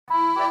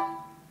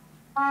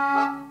Hey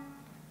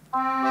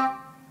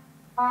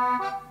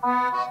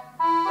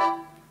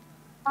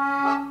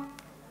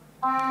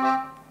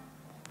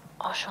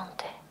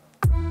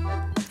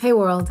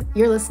world,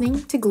 you're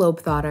listening to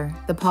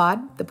Globethotter, the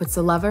pod that puts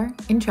a lover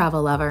in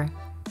travel lover.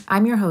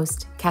 I'm your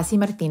host, Cassy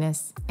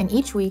Martinez, and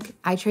each week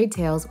I trade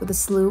tales with a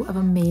slew of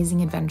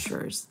amazing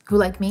adventurers who,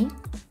 like me,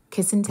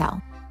 kiss and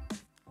tell.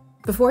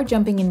 Before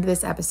jumping into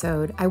this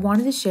episode, I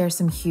wanted to share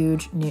some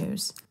huge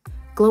news.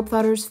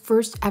 Globethotter's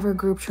first ever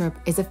group trip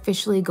is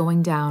officially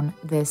going down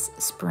this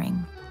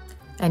spring.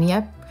 And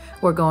yep,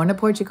 we're going to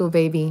Portugal,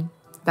 baby.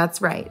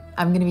 That's right,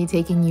 I'm going to be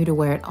taking you to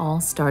where it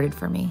all started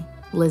for me,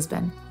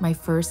 Lisbon, my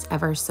first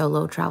ever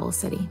solo travel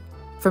city.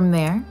 From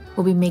there,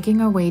 we'll be making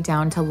our way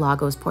down to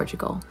Lagos,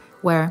 Portugal,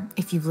 where,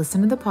 if you've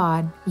listened to the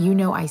pod, you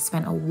know I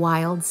spent a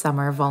wild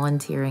summer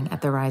volunteering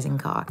at the Rising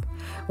Cock,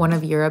 one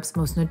of Europe's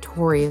most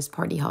notorious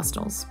party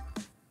hostels.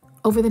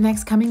 Over the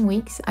next coming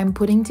weeks, I'm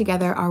putting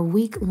together our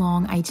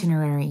week-long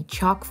itinerary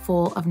chock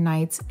full of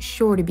nights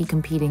sure to be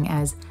competing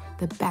as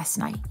the best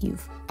night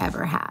you've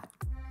ever had.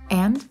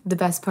 And the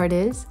best part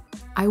is,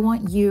 I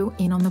want you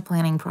in on the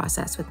planning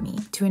process with me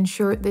to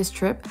ensure this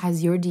trip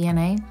has your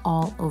DNA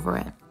all over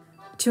it.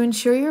 To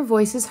ensure your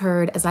voice is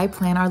heard as I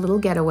plan our little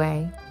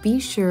getaway, be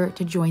sure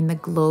to join the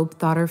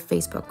Globethotter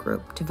Facebook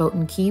group to vote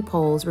in key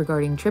polls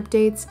regarding trip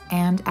dates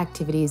and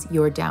activities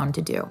you're down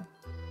to do.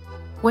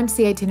 Once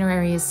the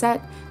itinerary is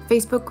set,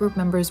 Facebook group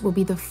members will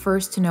be the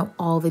first to know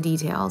all the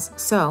details,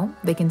 so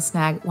they can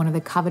snag one of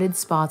the coveted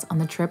spots on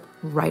the trip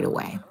right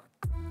away.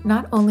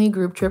 Not only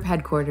group trip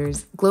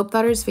headquarters,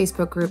 Globethotter's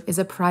Facebook group is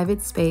a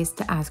private space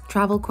to ask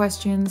travel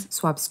questions,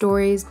 swap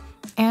stories,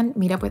 and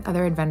meet up with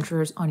other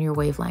adventurers on your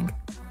wavelength.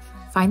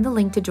 Find the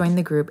link to join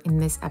the group in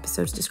this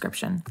episode's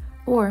description,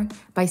 or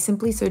by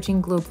simply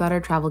searching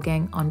Globethotter Travel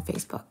Gang on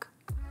Facebook.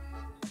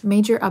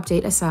 Major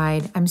update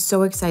aside, I'm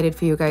so excited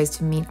for you guys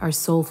to meet our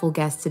soulful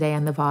guest today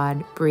on the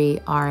pod, Bri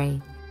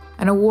Ari.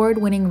 An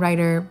award-winning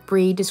writer,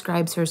 Bri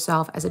describes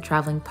herself as a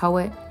traveling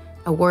poet,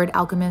 a word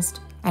alchemist,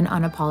 and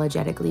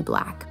unapologetically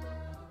Black.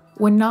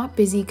 When not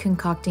busy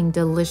concocting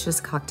delicious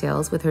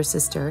cocktails with her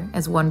sister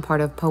as one part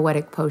of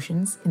Poetic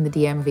Potions in the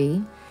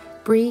DMV,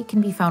 Bri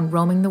can be found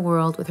roaming the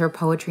world with her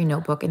poetry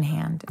notebook in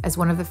hand as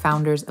one of the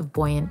founders of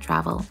Buoyant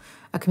Travel,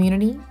 a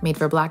community made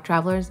for Black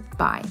travelers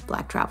by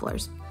Black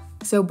travelers.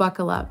 So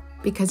buckle up,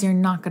 because you're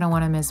not going to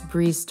want to miss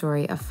Bri's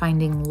story of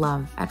finding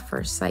love at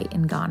first sight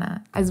in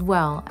Ghana, as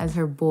well as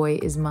her boy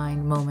is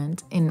mine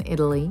moment in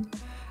Italy.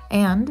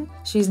 And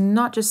she's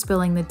not just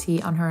spilling the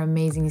tea on her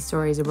amazing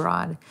stories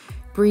abroad.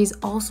 Bri's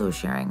also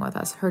sharing with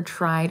us her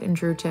tried and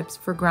true tips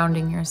for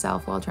grounding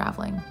yourself while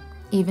traveling,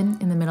 even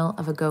in the middle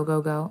of a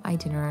go-go-go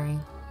itinerary.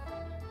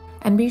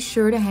 And be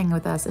sure to hang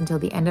with us until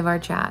the end of our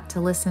chat to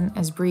listen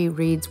as Bri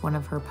reads one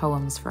of her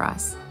poems for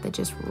us that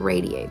just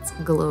radiates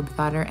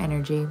Globethotter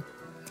energy.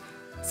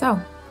 So,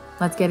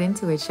 let's get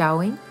into it, shall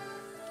we?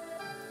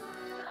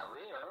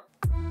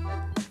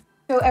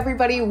 So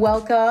everybody,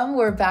 welcome.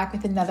 We're back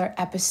with another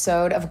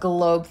episode of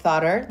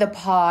Globethotter, the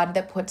pod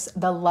that puts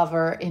the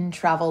lover in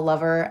travel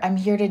lover. I'm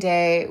here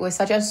today with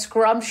such a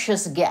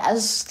scrumptious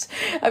guest.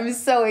 I'm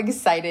so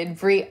excited.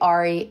 Bri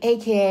Ari,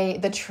 aka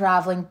the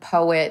traveling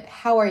poet.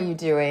 How are you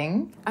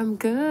doing? I'm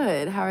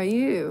good. How are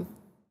you?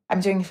 I'm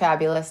doing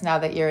fabulous now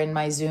that you're in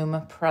my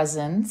Zoom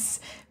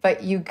presence.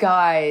 But you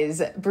guys,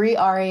 Bri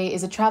Ari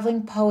is a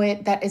traveling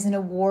poet that is an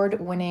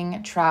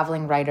award-winning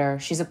traveling writer.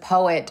 She's a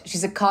poet,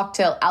 she's a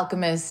cocktail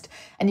alchemist,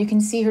 and you can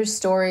see her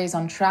stories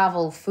on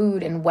travel,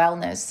 food, and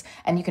wellness,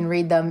 and you can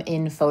read them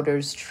in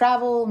Fodor's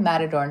Travel,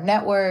 Matador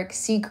Network,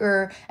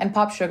 Seeker, and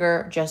Pop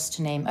Sugar, just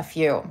to name a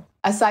few.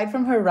 Aside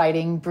from her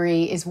writing,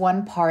 Bri is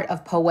one part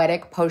of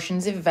Poetic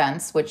Potions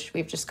events, which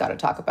we've just got to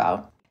talk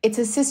about. It's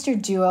a sister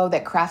duo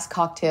that crafts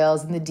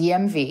cocktails in the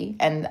DMV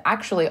and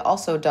actually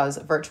also does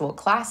virtual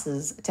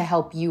classes to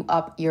help you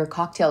up your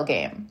cocktail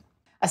game.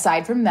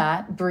 Aside from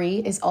that, Bri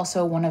is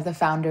also one of the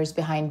founders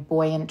behind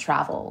Buoyant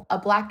Travel, a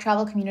Black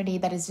travel community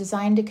that is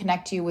designed to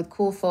connect you with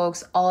cool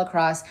folks all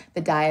across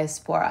the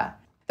diaspora.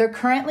 They're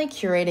currently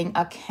curating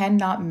a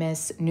cannot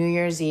miss New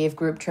Year's Eve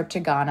group trip to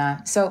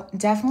Ghana, so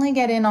definitely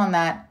get in on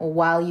that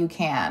while you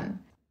can.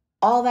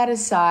 All that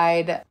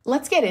aside,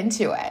 let's get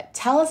into it.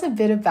 Tell us a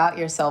bit about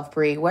yourself,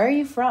 Bri. Where are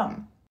you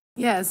from?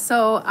 Yeah,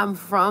 so I'm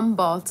from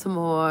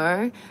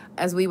Baltimore,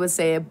 as we would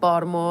say it,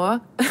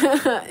 Baltimore,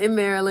 in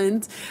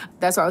Maryland.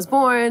 That's where I was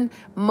born,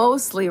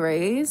 mostly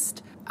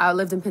raised. I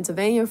lived in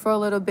Pennsylvania for a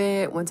little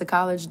bit, went to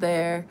college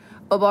there,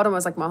 but Baltimore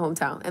is like my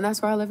hometown, and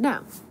that's where I live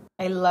now.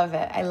 I love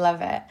it. I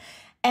love it.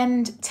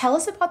 And tell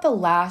us about the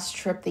last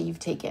trip that you've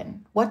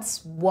taken.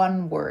 What's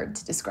one word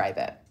to describe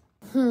it?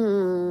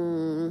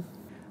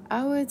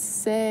 I would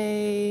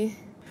say,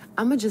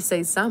 I'm going to just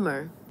say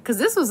summer. Because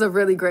this was a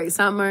really great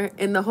summer,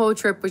 and the whole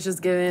trip was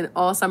just giving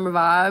all summer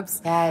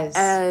vibes. Yes.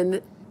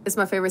 And it's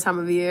my favorite time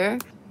of year.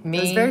 Me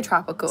It was very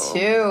tropical.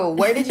 too.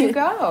 Where did you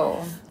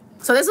go?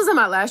 So this wasn't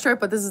my last trip,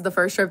 but this is the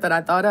first trip that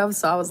I thought of.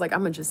 So I was like,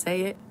 I'm going to just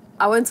say it.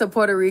 I went to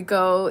Puerto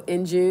Rico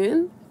in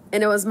June,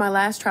 and it was my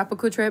last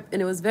tropical trip,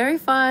 and it was very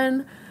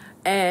fun.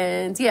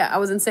 And yeah, I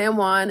was in San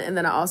Juan, and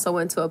then I also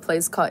went to a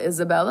place called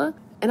Isabela.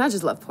 And I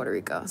just love Puerto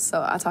Rico,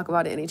 so I talk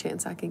about it any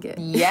chance I can get.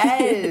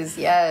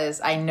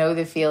 Yes. I know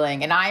the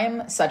feeling. And I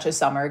am such a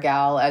summer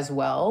gal as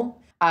well.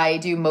 I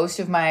do most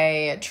of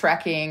my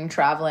trekking,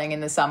 traveling in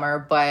the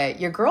summer, but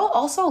your girl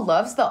also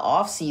loves the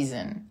off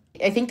season.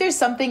 I think there's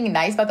something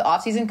nice about the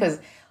off season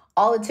because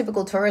all the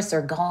typical tourists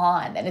are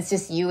gone and it's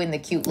just you and the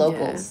cute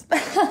locals.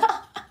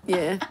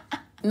 Yeah.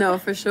 No,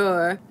 for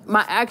sure.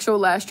 My actual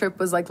last trip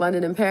was like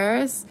London and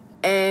Paris.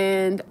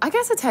 And I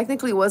guess it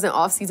technically wasn't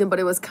off season, but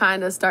it was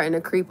kind of starting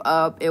to creep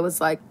up. It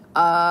was like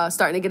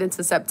starting to get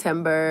into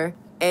September.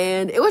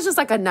 And it was just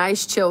like a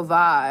nice chill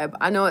vibe.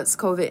 I know it's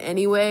COVID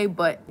anyway,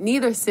 but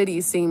neither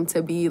city seemed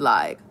to be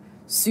like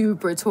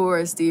super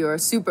touristy or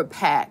super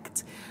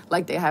packed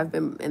like they have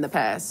been in the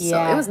past.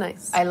 Yeah. So it was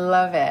nice. I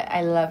love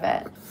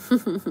it.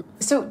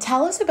 So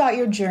tell us about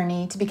your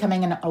journey to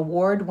becoming an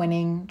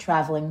award-winning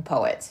traveling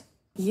poet.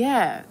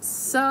 Yeah.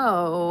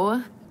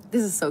 So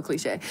this is so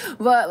cliche,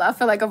 but I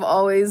feel like I've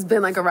always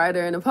been like a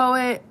writer and a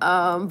poet.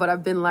 But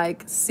I've been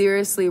like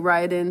seriously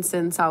writing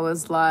since I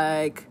was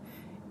like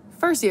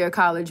first year of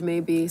college,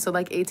 maybe. So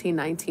like 18,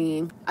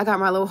 19. I got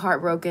my little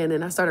heart broken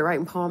and I started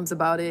writing poems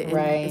about it. And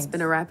It's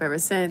been a rap ever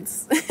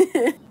since.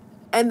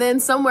 And then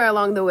somewhere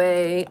along the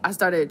way, I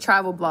started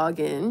travel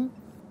blogging.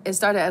 It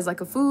started as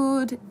like a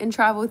food and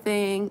travel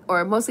thing,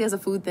 or mostly as a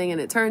food thing. And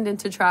it turned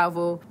into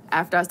travel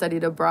after I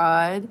studied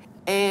abroad.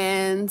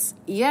 And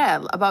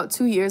yeah, about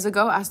 2 years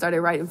ago, I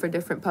started writing for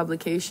different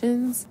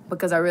publications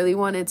because I really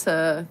wanted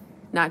to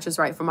not just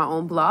write for my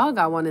own blog.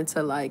 I wanted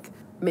to like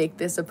make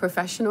this a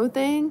professional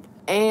thing.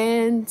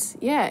 And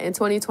yeah, in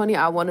 2020,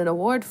 I won an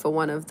award for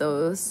one of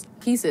those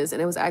pieces,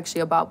 and it was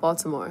actually about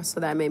Baltimore. So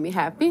that made me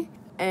happy.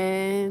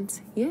 And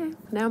yeah,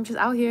 now I'm just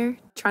out here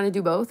trying to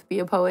do both, be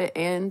a poet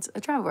and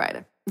a travel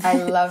writer. I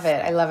love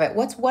it.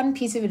 What's one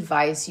piece of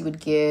advice you would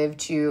give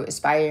to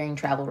aspiring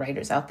travel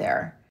writers out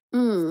there?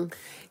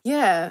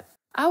 Yeah,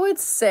 I would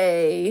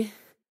say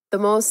the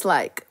most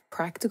like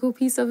practical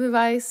piece of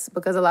advice,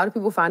 because a lot of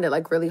people find it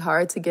like really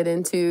hard to get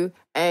into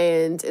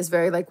and it's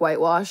very like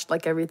whitewashed,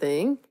 like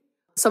everything.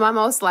 So my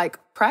most like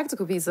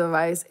practical piece of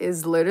advice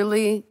is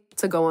literally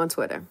to go on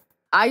Twitter.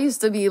 I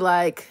used to be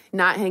like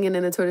not hanging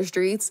in the Twitter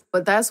streets,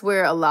 but that's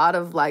where a lot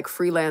of like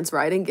freelance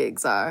writing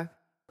gigs are.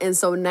 And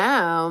so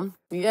now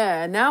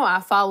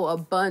I follow a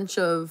bunch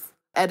of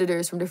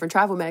editors from different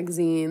travel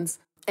magazines,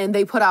 and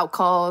they put out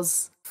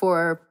calls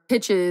for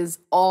pitches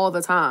all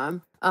the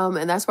time.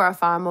 And that's where I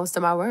find most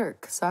of my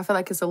work. So I feel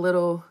like it's a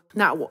little,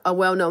 not a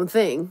well-known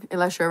thing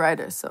unless you're a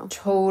writer. So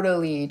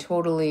Totally.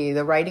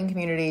 The writing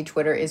community,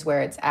 Twitter is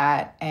where it's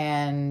at.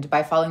 And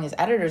by following these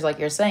editors, like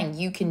you're saying,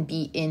 you can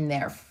be in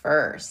there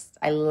first.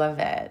 I love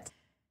it.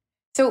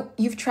 So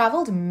you've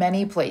traveled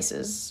many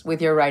places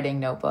with your writing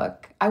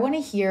notebook. I want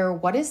to hear,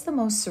 what is the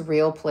most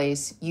surreal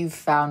place you've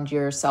found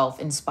yourself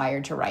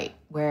inspired to write,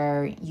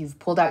 where you've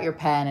pulled out your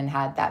pen and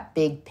had that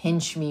big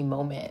pinch me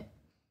moment?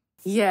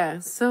 Yeah,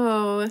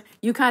 so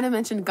you kind of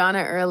mentioned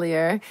Ghana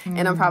earlier,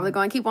 and I'm probably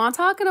going to keep on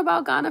talking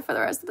about Ghana for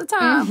the rest of the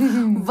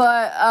time.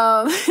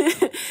 But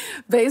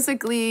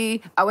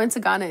basically, I went to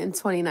Ghana in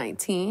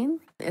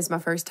 2019. It's my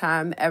first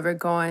time ever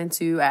going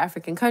to an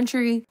African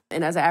country.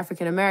 And as an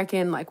African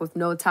American, like with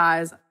no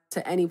ties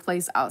to any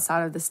place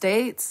outside of the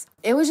States,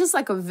 it was just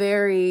like a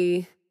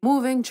very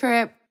moving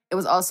trip. It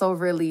was also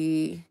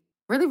really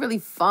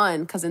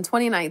fun because in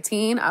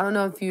 2019, I don't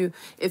know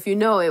if you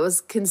know, it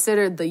was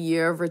considered the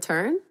year of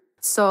return.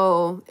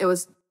 So it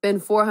was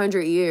been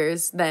 400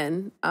 years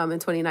then in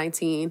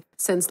 2019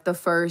 since the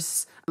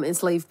first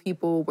enslaved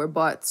people were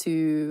brought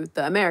to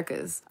the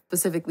Americas,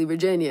 specifically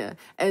Virginia.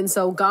 And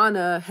so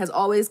Ghana has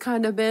always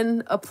kind of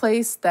been a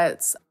place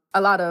that's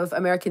a lot of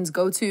Americans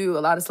go to,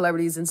 a lot of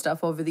celebrities and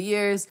stuff over the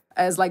years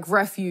as like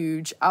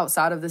refuge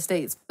outside of the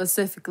States,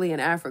 specifically in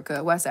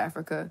Africa, West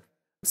Africa.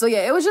 So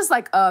yeah, it was just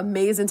like an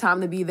amazing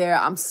time to be there.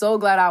 I'm so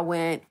glad I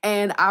went.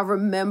 And I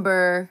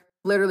remember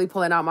literally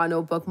pulling out my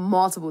notebook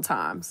multiple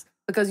times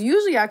because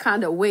usually I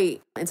kind of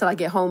wait until I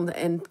get home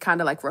and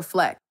kind of like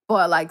reflect.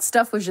 But like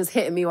stuff was just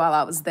hitting me while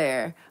I was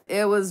there.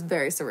 It was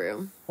very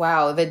surreal.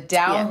 Wow, the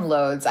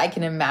downloads. Yeah. I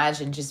can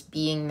imagine just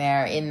being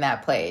there in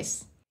that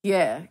place.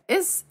 Yeah,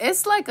 it's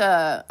like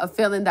a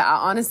feeling that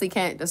I honestly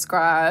can't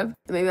describe.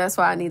 Maybe that's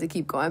why I need to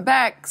keep going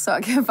back so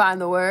I can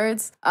find the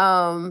words.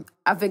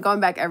 I've been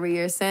going back every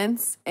year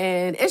since,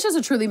 and it's just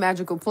a truly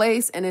magical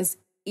place, and it's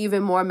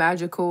even more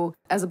magical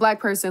as a Black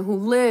person who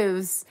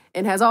lives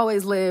and has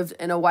always lived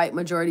in a white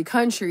majority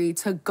country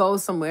to go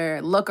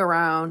somewhere, look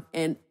around,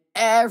 and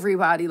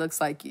everybody looks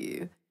like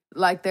you.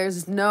 Like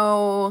there's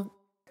no...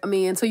 I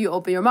mean, until you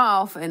open your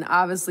mouth, and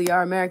obviously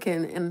are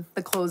American in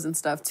the clothes and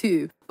stuff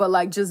too. But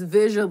like just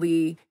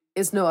visually,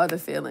 it's no other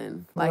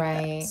feeling like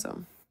that.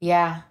 So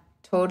yeah,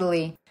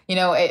 totally. You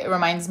know, it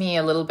reminds me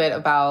a little bit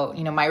about,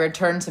 you know, my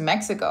return to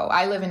Mexico.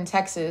 I live in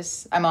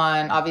Texas. I'm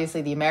on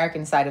obviously the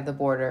American side of the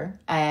border.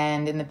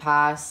 And in the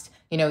past,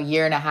 you know,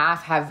 year and a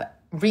half have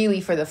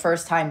really for the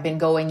first time been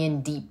going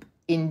in deep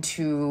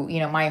into, you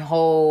know, my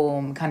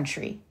home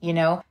country, you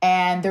know,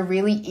 and there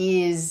really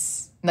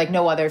is like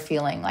no other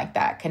feeling like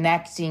that,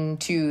 connecting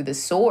to the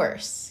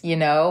source, you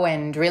know,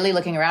 and really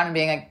looking around and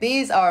being like,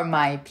 these are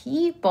my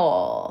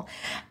people.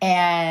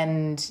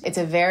 And it's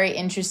a very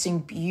interesting,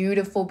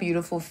 beautiful,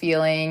 beautiful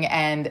feeling.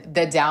 And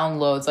the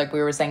downloads, like we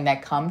were saying,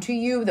 that come to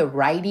you, the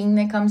writing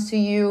that comes to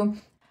you,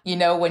 you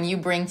know, when you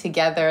bring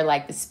together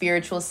like the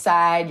spiritual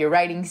side, your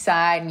writing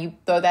side, and you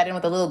throw that in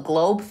with a little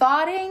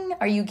globethotting.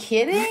 Are you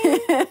kidding?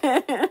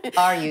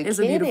 Are you It's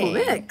kidding? a beautiful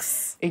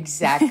mix.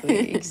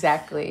 Exactly,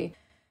 exactly.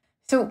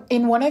 So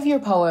in one of your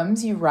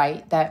poems, you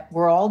write that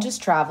we're all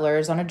just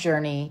travelers on a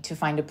journey to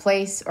find a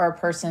place or a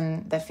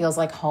person that feels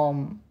like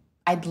home.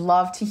 I'd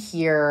love to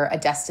hear a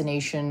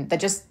destination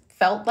that just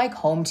felt like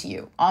home to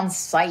you on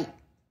site.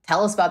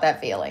 Tell us about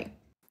that feeling.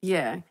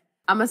 Yeah.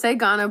 I'm going to say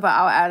Ghana, but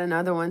I'll add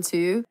another one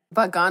too.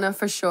 But Ghana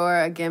for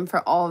sure, again, for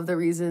all of the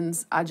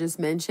reasons I just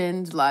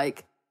mentioned,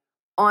 like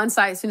on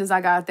site, as soon as I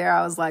got there,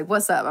 I was like,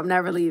 what's up? I'm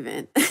never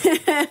leaving.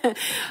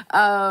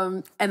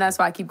 And that's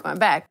why I keep going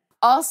back.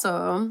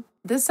 Also,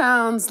 this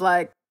sounds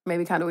like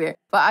maybe kind of weird,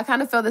 but I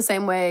kind of feel the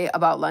same way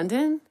about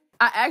London.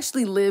 I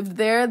actually lived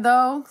there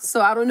though, so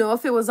I don't know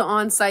if it was an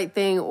on-site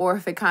thing or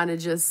if it kind of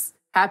just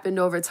happened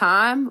over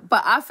time,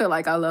 but I feel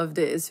like I loved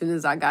it as soon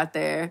as I got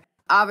there.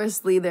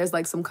 Obviously, there's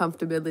like some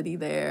comfortability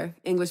there,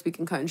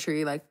 English-speaking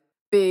country, like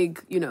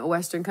big, you know,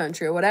 Western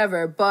country or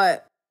whatever,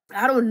 but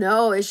I don't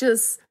know. It's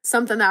just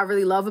something that I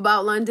really love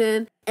about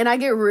London, and I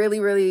get really,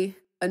 really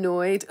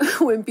annoyed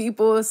when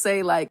people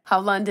say like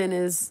how London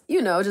is,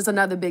 you know, just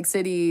another big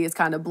city. It's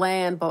kind of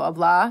bland, blah, blah,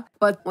 blah.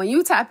 But when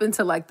you tap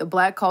into like the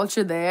Black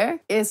culture there,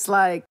 it's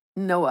like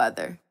no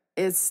other.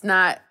 It's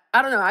not,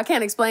 I don't know. I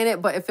can't explain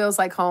it, but it feels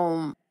like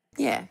home.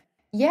 Yeah.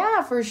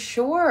 Yeah, for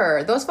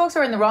sure. Those folks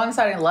are in the wrong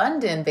side of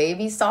London,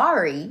 baby.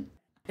 Sorry.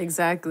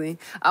 Exactly.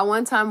 I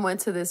one time went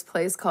to this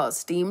place called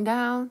Steam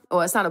Down. Oh,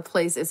 it's not a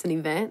place, it's an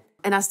event.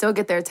 And I still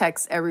get their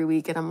texts every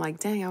week. And I'm like,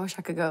 dang, I wish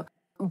I could go.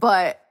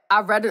 But I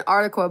read an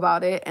article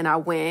about it and I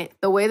went.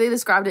 The way they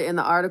described it in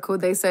the article,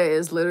 they say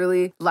is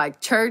literally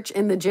like church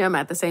and the gym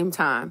at the same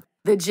time.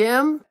 The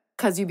gym,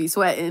 because you be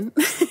sweating.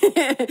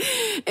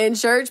 And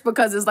church,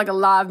 because it's like a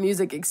live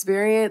music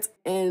experience.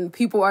 And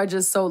people are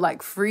just so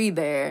like free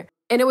there.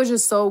 And it was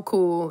just so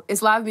cool.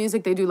 It's live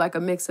music. They do like a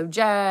mix of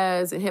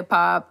jazz and hip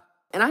hop.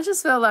 And I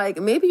just feel like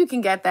maybe you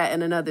can get that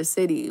in another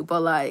city.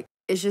 But like,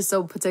 it's just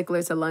so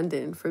particular to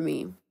London for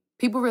me.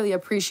 People really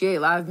appreciate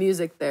live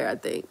music there, I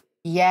think.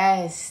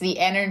 Yes, the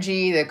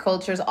energy, the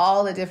cultures,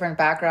 all the different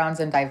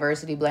backgrounds and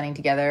diversity blending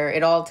together,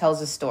 it all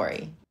tells a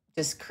story.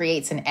 Just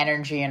creates an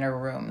energy in a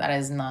room that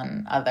is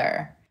none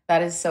other.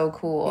 That is so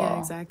cool. Yeah,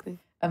 exactly.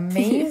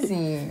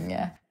 Amazing.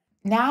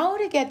 Now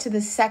to get to the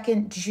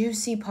second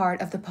juicy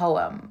part of the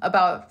poem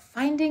about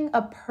finding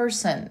a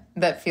person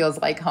that feels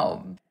like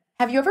home.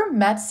 Have you ever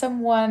met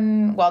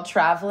someone while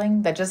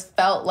traveling that just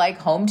felt like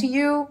home to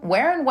you?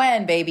 Where and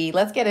when, baby?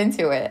 Let's get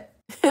into it.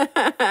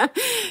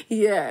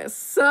 Yes.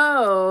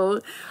 So,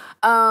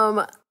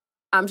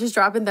 I'm just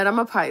dropping that I'm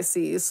a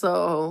Pisces.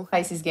 So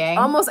Pisces gang.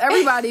 almost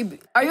everybody.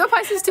 Are you a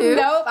Pisces too?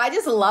 Nope. I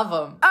just love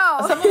them.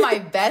 Oh. Some of my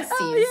besties.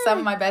 Oh, yeah. Some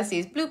of my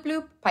besties. Bloop,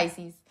 bloop.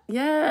 Pisces.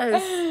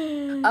 Yes.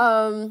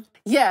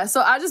 Yeah.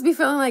 So I just be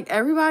feeling like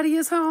everybody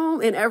is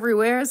home and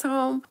everywhere is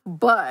home.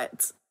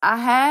 But I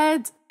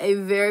had a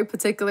very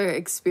particular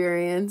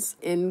experience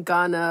in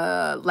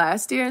Ghana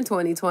last year in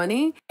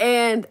 2020.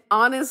 And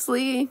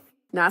honestly,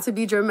 not to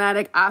be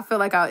dramatic, I feel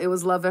like it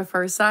was love at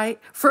first sight.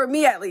 For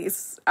me, at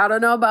least. I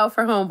don't know about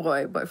for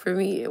homeboy, but for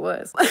me, it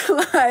was.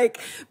 Like,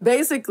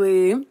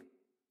 basically,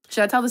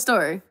 should I tell the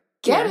story?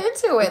 Get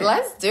into it. Okay.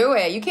 Let's do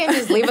it. You can't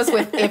just leave us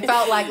with, it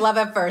felt like love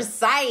at first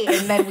sight,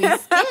 and then we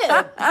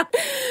skip.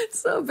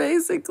 So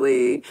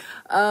basically,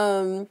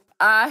 I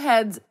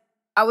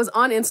was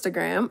on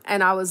Instagram,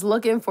 and I was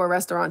looking for a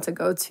restaurant to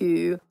go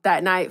to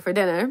that night for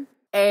dinner.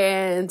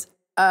 And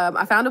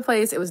I found a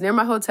place. It was near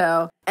my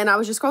hotel. And I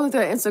was just scrolling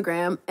through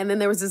Instagram. And then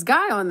there was this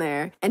guy on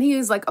there. And he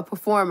was like a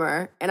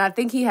performer. And I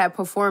think he had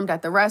performed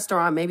at the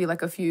restaurant maybe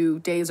like a few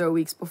days or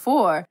weeks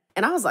before.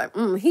 And I was like,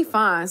 he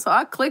fine. So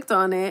I clicked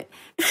on it.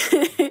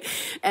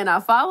 And I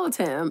followed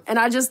him. And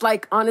I just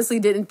like honestly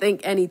didn't think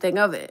anything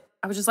of it.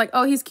 I was just like,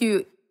 oh, he's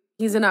cute.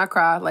 He's in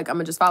Accra. Like, I'm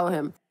going to just follow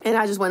him. And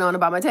I just went on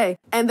about my day.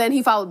 And then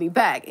he followed me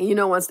back. And you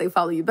know, once they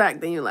follow you back,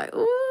 then you're like,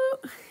 ooh.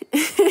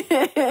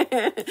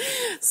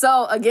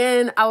 So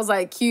again, I was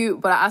like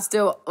cute, but I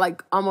still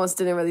like almost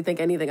didn't really think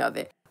anything of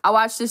it. I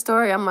watched this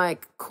story. I'm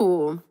like,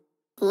 cool.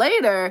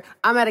 Later,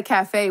 I'm at a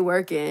cafe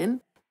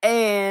working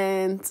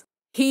and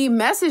he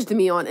messaged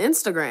me on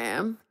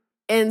Instagram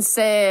and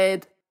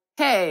said,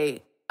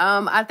 hey,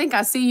 I think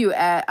I see you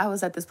I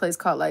was at this place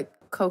called like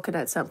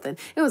Coconut something.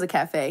 It was a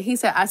cafe. He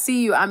said, I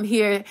see you. I'm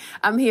here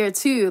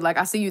too. Like,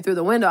 I see you through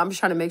the window. I'm just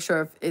trying to make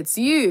sure if it's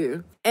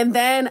you. And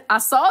then I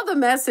saw the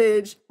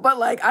message, but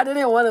like, I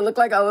didn't want to look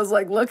like I was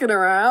like looking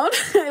around.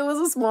 It was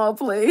a small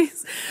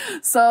place.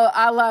 So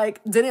I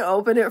like didn't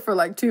open it for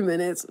like 2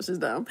 minutes, which is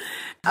dumb.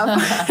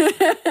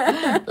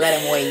 Let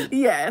him wait.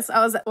 Yes.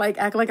 I was like,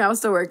 acting like I was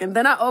still working.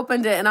 Then I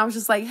opened it and I was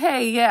just like,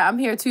 hey, yeah, I'm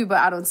here too, but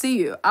I don't see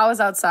you. I was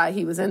outside.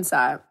 He was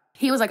inside.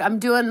 he was like, I'm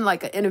doing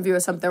like an interview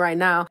or something right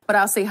now, but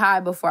I'll say hi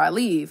before I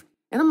leave.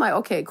 And I'm like,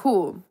 okay,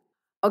 cool.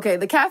 Okay,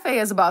 the cafe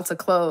is about to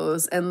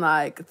close in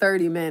like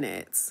 30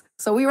 minutes.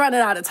 So we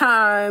running out of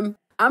time.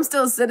 I'm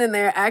still sitting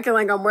there acting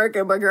like I'm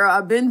working, but girl,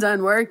 I've been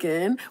done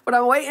working, but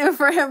I'm waiting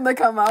for him to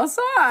come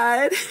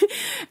outside.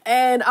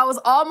 And I was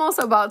almost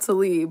about to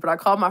leave, but I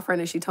called my friend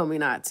and she told me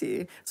not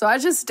to. So I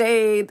just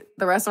stayed.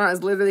 The restaurant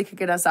is literally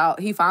kicking us out.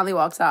 He finally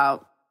walks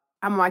out.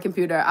 I'm on my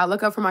computer. I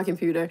look up from my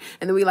computer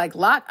and then we like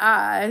lock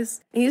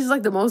eyes. And he's just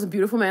like the most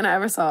beautiful man I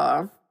ever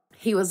saw.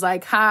 He was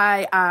like,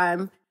 hi,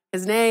 I'm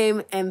his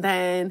name. And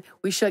then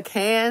we shook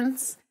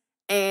hands.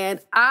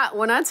 And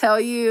when I tell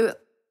you,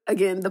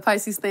 again, the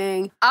Pisces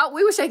thing,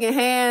 we were shaking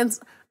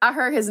hands. I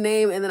heard his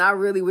name, and then I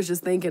really was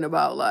just thinking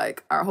about,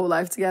 like, our whole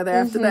life together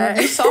after that.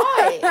 You saw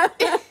it.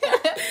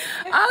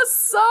 I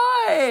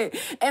saw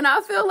it. And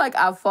I feel like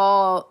not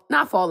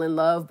fall in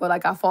love, but,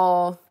 like, I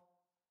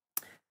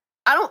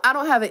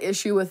don't have an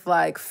issue with,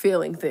 like,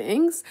 feeling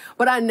things.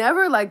 But I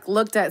never, like,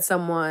 looked at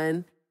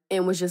someone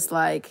and was just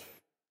like,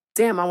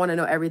 damn, I want to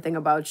know everything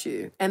about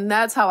you. And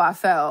that's how I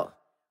felt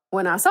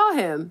when I saw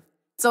him.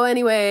 So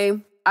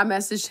anyway, I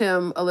messaged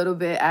him a little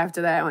bit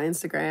after that on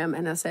Instagram,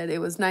 and I said, it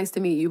was nice to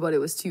meet you, but it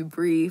was too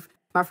brief.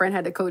 My friend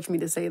had to coach me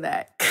to say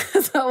that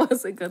because I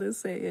wasn't going to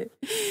say it.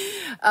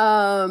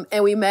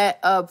 And we met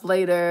up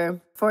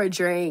later for a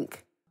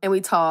drink, and we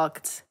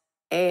talked,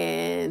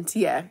 and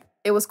yeah,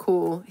 it was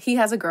cool. He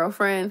has a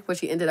girlfriend, which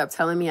he ended up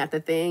telling me at the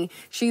thing.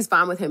 She's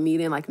fine with him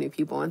meeting, like, new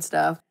people and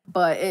stuff,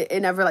 but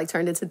it never, like,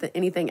 turned into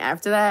anything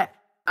after that.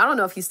 I don't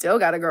know if he still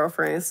got a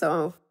girlfriend,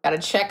 so gotta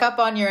check up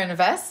on your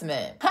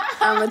investment.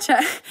 I'm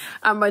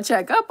gonna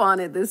check up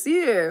on it this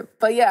year.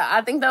 But yeah,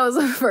 I think that was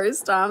the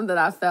first time that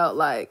I felt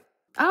like,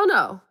 I don't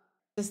know,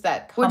 just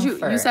that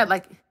comfort. You said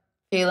like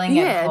feeling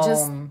at home,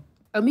 just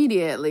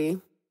immediately.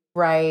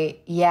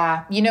 Right.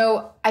 Yeah. You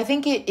know, I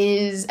think it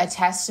is a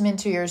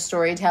testament to your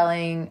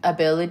storytelling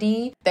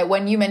ability that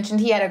when you mentioned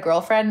he had a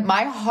girlfriend,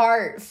 my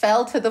heart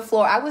fell to the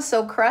floor. I was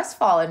so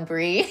crestfallen,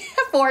 Bri,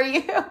 for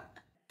you.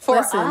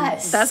 Listen,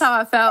 us. That's how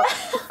I felt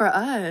for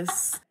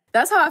us.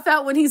 That's how I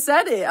felt when he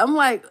said it. I'm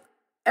like,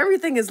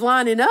 everything is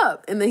lining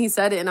up. And then he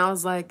said it and I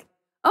was like,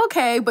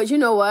 okay, but you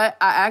know what?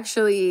 I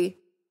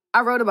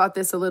wrote about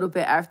this a little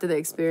bit after the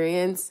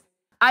experience.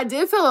 I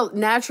did feel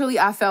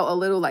I felt a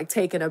little like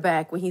taken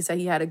aback when he said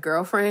he had a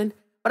girlfriend.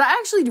 But I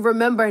actually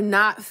remember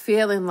not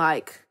feeling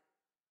like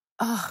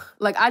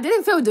I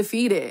didn't feel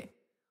defeated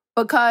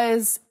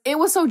because it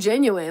was so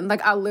genuine.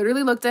 Like I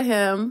literally looked at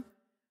him,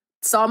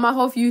 saw my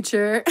whole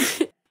future.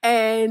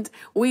 And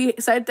we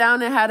sat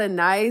down and had a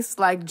nice,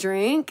 like,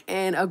 drink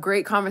and a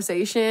great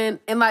conversation.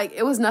 And, like,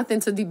 it was nothing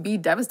to be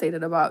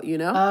devastated about, you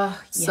know?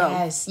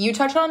 Yes. You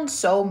touch on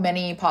so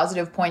many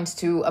positive points,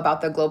 too, about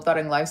the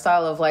Globethotting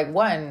lifestyle of, like,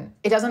 one,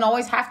 it doesn't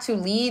always have to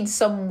lead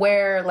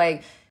somewhere,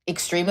 like,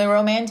 extremely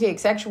romantic,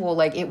 sexual.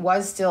 Like, it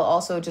was still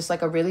also just,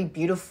 like, a really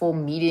beautiful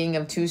meeting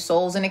of two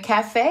souls in a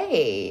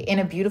cafe in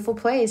a beautiful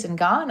place in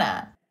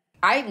Ghana.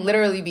 I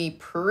literally be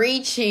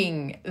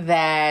preaching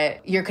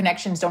that your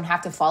connections don't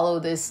have to follow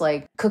this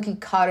like cookie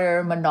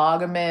cutter,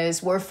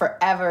 monogamous, we're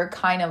forever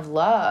kind of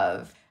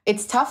love.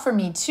 It's tough for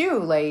me too.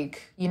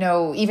 Like, you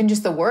know, even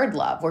just the word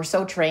love, we're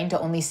so trained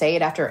to only say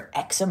it after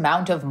X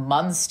amount of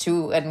months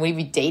and we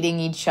be dating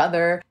each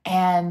other.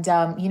 And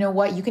you know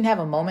what? You can have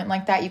a moment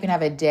like that. You can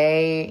have a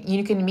day.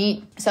 You can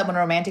meet someone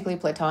romantically,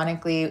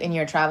 platonically in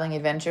your traveling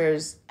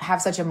adventures,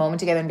 have such a moment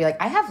together and be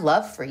like, I have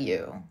love for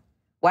you.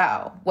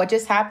 Wow, what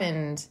just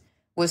happened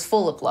was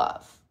full of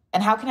love.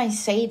 And how can I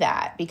say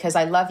that? Because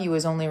I love you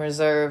is only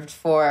reserved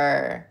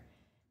for,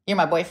 you're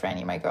my boyfriend,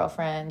 you're my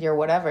girlfriend, you're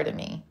whatever to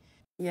me.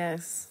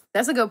 Yes,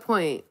 that's a good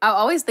point. I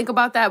always think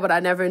about that, but I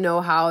never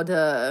know how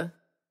to,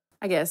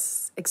 I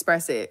guess,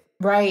 express it.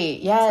 Right,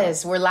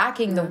 yes, we're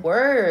lacking the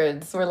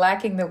words. We're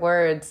lacking the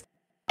words.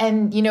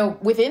 And, you know,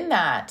 within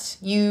that,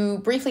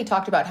 you briefly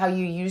talked about how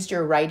you used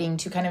your writing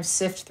to kind of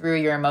sift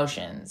through your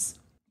emotions.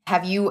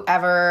 Have you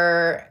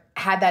ever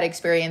had that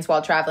experience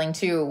while traveling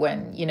too,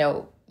 when, you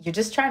know, you're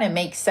just trying to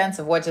make sense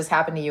of what just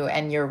happened to you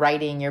and your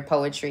writing, your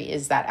poetry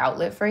is that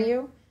outlet for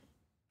you?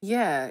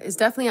 Yeah, it's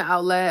definitely an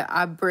outlet.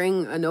 I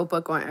bring a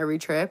notebook on every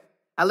trip.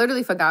 I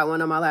literally forgot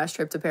one on my last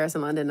trip to Paris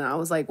and London, and I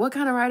was like, what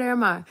kind of writer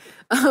am I?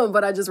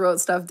 But I just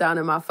wrote stuff down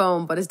in my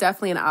phone. But it's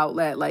definitely an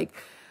outlet. Like,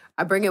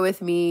 I bring it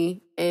with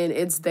me, and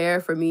it's there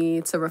for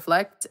me to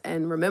reflect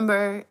and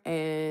remember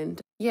and,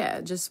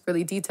 yeah, just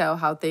really detail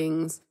how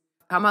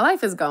my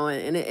life is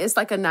going. And it's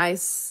like a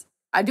nice,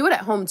 I do it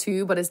at home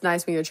too, but it's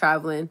nice when you're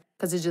traveling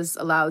because it just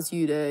allows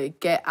you to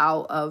get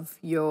out of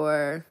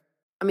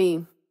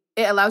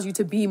it allows you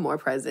to be more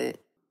present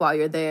while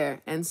you're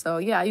there. And so,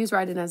 yeah, I use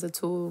writing as a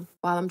tool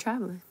while I'm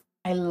traveling.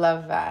 I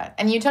love that.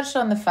 And you touched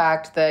on the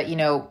fact that, you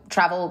know,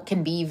 travel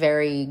can be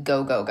very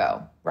go, go,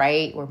 go,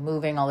 right? We're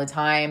moving all the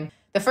time.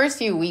 The first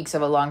few weeks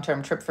of a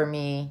long-term trip for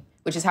me,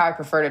 which is how I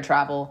prefer to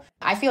travel,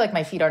 I feel like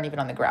my feet aren't even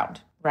on the ground,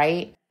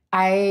 right?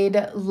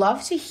 I'd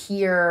love to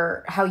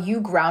hear how you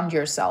ground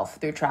yourself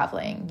through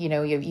traveling. You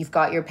know, you've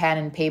got your pen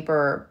and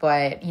paper,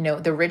 but, you know,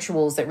 the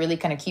rituals that really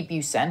kind of keep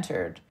you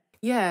centered.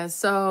 Yeah,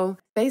 so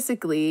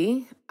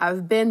basically,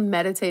 I've been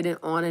meditating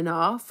on and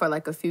off for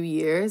like a few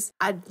years.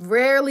 I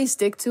rarely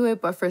stick to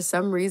it, but for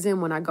some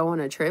reason, when I go on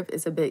a trip,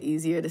 it's a bit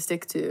easier to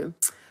stick to.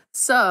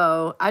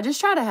 So I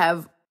just try to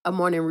have a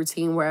morning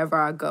routine wherever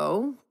I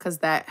go, because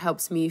that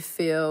helps me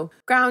feel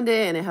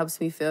grounded and it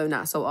helps me feel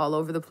not so all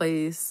over the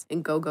place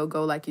and go,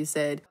 like you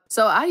said.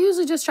 So I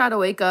usually just try to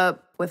wake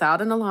up without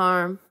an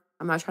alarm.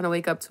 I'm not trying to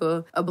wake up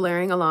to a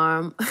blaring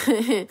alarm.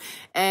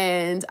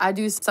 And I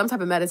do some type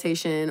of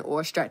meditation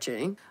or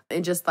stretching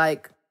and just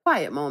like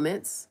quiet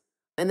moments.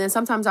 And then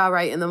sometimes I'll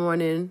write in the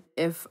morning.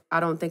 If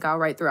I don't think I'll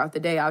write throughout the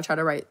day, I'll try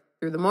to write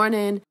through the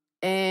morning.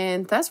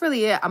 And that's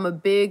really it. I'm a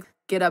big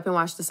get up and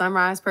watch the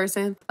sunrise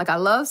person. Like, I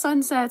love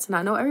sunsets, and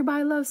I know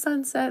everybody loves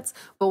sunsets,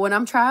 but when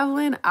I'm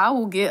traveling, I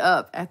will get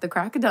up at the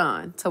crack of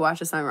dawn to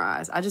watch a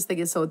sunrise. I just think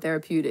it's so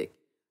therapeutic.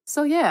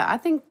 So yeah, I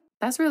think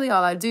that's really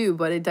all I do,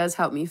 but it does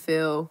help me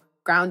feel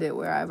grounded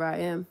wherever I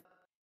am.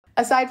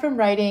 Aside from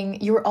writing,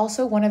 you were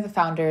also one of the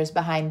founders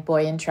behind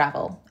Buoyant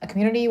Travel, a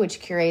community which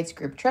curates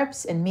group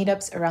trips and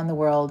meetups around the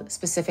world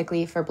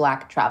specifically for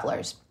Black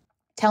travelers.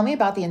 Tell me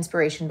about the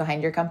inspiration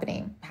behind your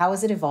company. How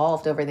has it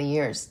evolved over the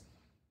years?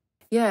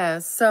 Yeah,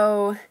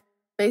 so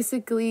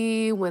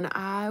basically when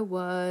I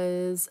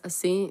was a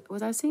senior,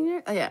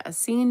 a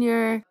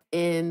senior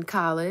in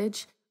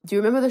college. Do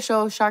you remember the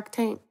show Shark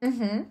Tank?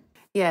 Mm-hmm.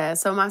 Yeah,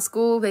 so my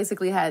school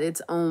basically had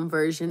its own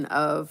version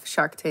of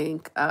Shark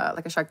Tank,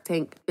 like a Shark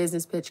Tank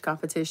business pitch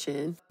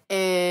competition.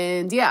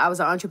 And yeah, I was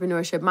an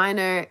entrepreneurship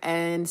minor.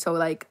 And so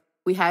like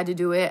we had to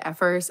do it. At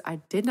first, I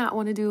did not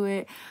want to do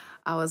it.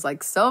 I was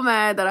like so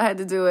mad that I had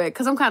to do it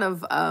because I'm kind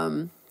of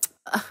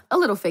a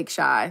little fake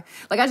shy.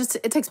 Like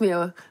it takes me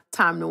a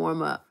time to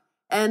warm up.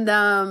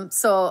 And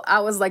so I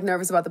was like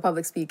nervous about the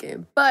public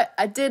speaking, but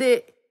I did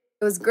it.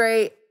 It was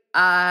great.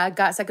 I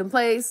got second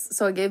place.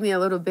 So it gave me a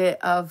little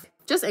bit of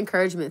just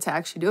encouragement to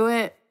actually do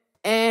it.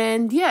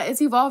 And yeah,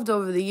 it's evolved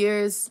over the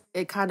years.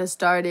 It kind of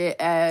started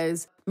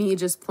as me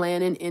just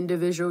planning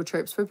individual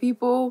trips for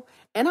people.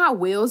 And I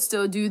will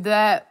still do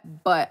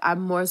that, but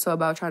I'm more so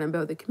about trying to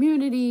build the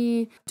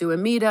community, doing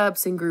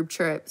meetups and group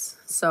trips.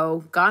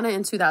 So Ghana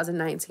in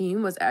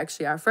 2019 was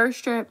actually our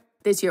first trip.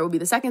 This year will be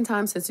the second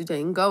time since we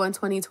didn't go in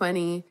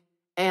 2020.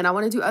 And I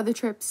want to do other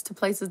trips to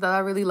places that I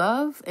really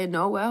love and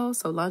know well.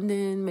 So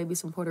London, maybe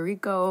some Puerto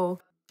Rico.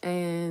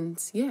 And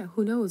yeah,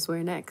 who knows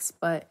where next.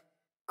 But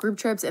group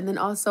trips and then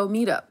also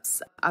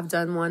meetups. I've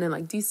done one in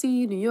like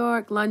DC, New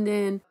York,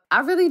 London. I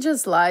really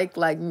just like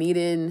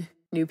meeting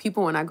new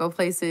people when I go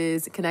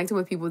places, connecting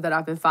with people that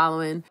I've been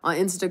following on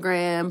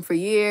Instagram for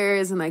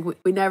years. And like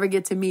we never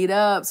get to meet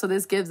up. So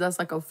this gives us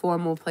like a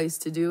formal place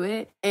to do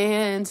it.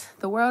 And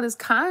the world is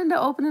kind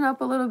of opening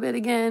up a little bit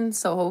again.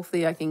 So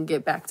hopefully I can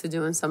get back to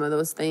doing some of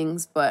those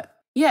things. But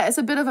yeah, it's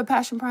a bit of a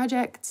passion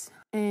project.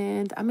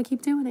 And I'm going to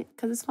keep doing it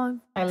because it's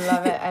fun. I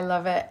love it. I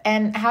love it.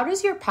 And how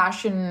does your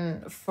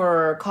passion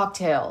for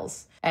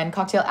cocktails and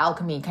cocktail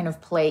alchemy kind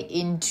of play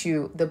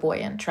into the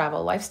Buoyant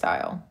Travel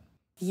lifestyle?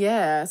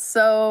 Yeah.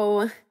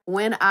 So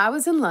when I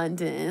was in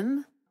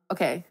London,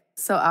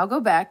 so I'll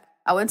go back.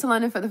 I went to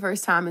London for the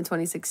first time in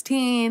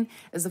 2016. It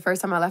was the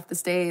first time I left the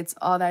States,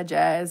 all that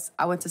jazz.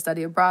 I went to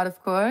study abroad,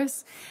 of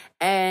course,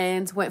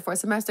 and went for a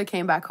semester,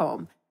 came back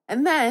home.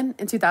 And then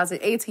in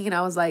 2018,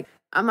 I was like,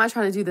 I'm not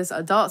trying to do this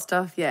adult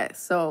stuff yet.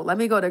 So let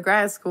me go to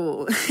grad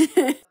school.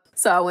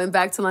 So I went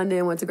back to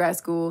London, went to grad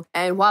school.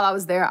 And while I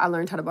was there, I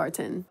learned how to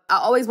bartend. I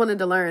always wanted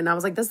to learn. I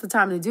was like, this is the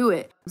time to do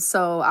it.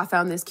 So I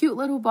found this cute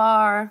little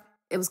bar.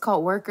 It was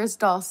called Workers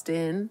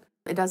Dalston.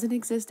 It doesn't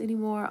exist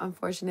anymore,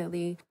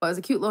 unfortunately. But it was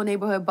a cute little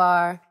neighborhood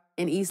bar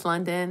in East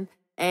London.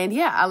 And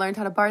yeah, I learned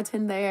how to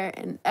bartend there.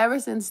 And ever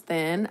since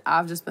then,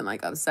 I've just been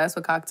like obsessed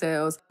with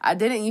cocktails. I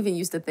didn't even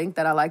used to think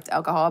that I liked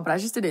alcohol, but I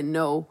just didn't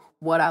know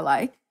what I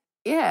liked.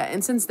 Yeah,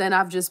 and since then,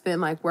 I've just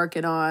been like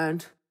working on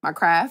my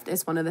craft.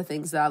 It's one of the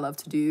things that I love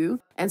to do.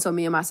 And so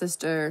me and my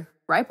sister,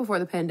 right before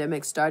the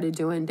pandemic, started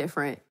doing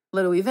different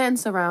little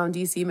events around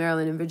DC,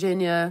 Maryland, and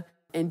Virginia.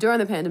 And during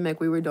the pandemic,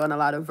 we were doing a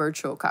lot of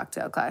virtual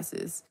cocktail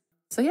classes.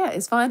 So yeah,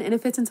 it's fun and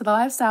it fits into the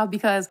lifestyle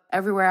because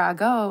everywhere I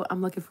go,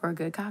 I'm looking for a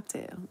good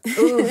cocktail.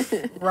 Oof,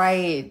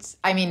 right.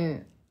 I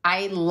mean,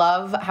 I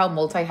love how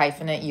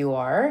multi-hyphenate you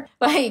are.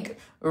 Like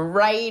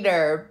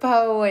writer,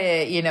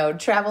 poet,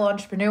 travel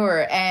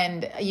entrepreneur,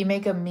 and you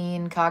make a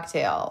mean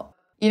cocktail.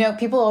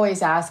 People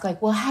always ask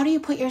like, well, how do you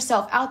put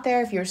yourself out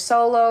there if you're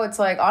solo? It's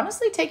like,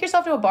 honestly, take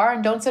yourself to a bar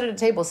and don't sit at a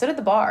table. Sit at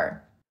the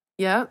bar.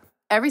 Yep.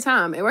 Every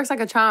time. It works like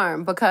a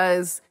charm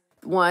because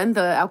one,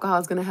 the alcohol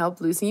is going to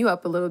help loosen you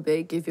up a little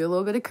bit, give you a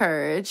little bit of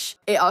courage.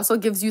 It also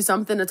gives you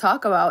something to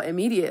talk about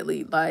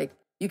immediately. Like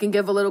you can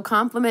give a little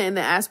compliment and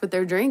then ask what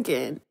they're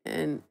drinking.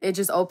 And it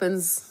just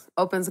opens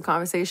a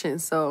conversation.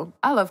 So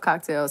I love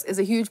cocktails. It's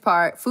a huge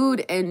part.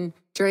 Food and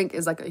drink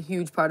is like a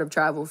huge part of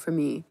travel for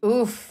me.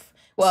 Oof.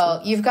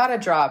 Well, you've got to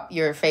drop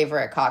your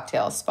favorite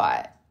cocktail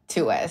spot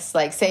to us.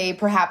 Like say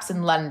perhaps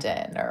in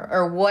London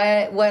or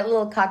what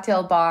little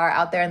cocktail bar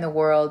out there in the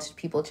world should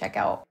people check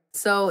out?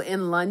 So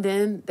in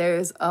London,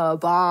 there's a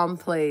bomb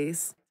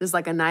place. There's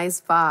like a nice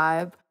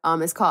vibe.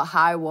 It's called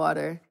High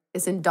Water.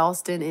 It's in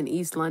Dalston in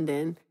East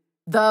London.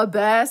 The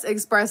best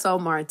espresso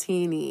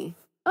martini.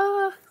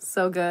 Oh,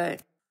 so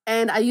good.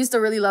 And I used to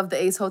really love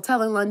the Ace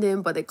Hotel in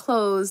London, but it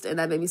closed, and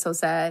that made me so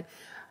sad.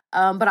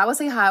 But I would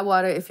say high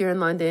water if you're in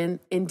London.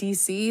 In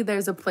DC,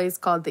 there's a place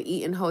called the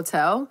Eaton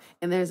Hotel,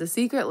 and there's a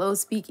secret little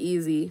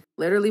speakeasy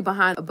literally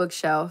behind a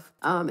bookshelf.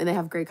 And they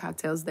have great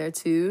cocktails there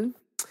too.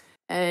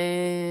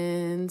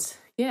 And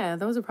yeah,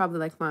 those are probably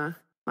like my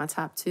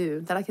top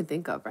two that I can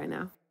think of right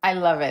now. I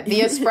love it.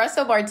 The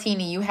espresso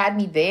martini, you had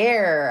me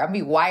there. I'll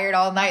be wired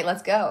all night.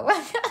 Let's go.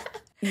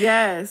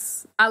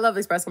 Yes. I love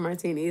espresso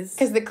martinis.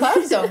 Because the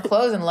clubs don't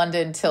close in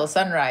London till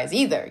sunrise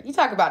either. You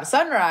talk about a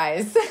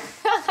sunrise.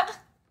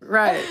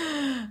 Right.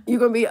 You're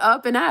going to be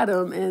up and at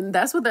 'em, and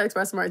that's what the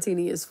espresso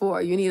martini is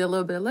for. You need a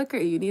little bit of liquor.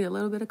 You need a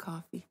little bit of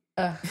coffee.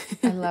 I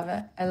love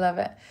it. I love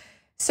it.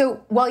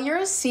 So while you're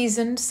a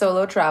seasoned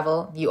solo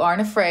travel, you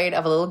aren't afraid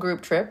of a little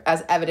group trip,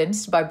 as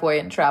evidenced by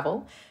Buoyant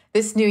Travel.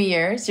 This New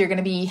Year's, you're going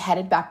to be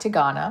headed back to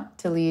Ghana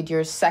to lead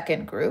your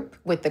second group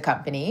with the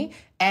company.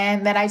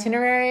 And that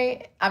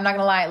itinerary, I'm not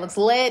going to lie, it looks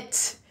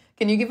lit.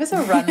 Can you give us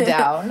a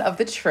rundown of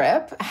the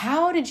trip?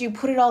 How did you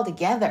put it all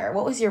together?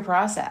 What was your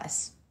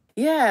process?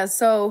 Yeah,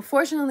 so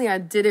fortunately, I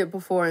did it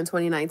before in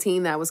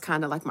 2019. That was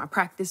kind of like my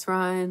practice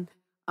run.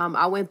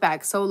 I went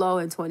back solo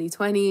in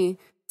 2020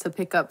 to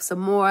pick up some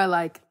more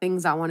like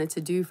things I wanted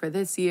to do for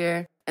this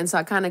year. And so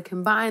I kind of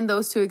combined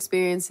those two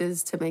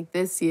experiences to make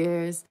this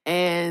year's.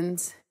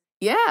 And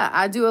yeah,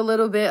 I do a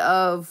little bit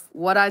of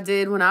what I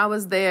did when I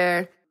was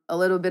there, a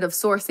little bit of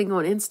sourcing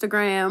on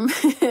Instagram.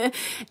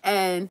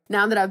 And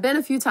now that I've been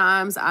a few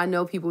times, I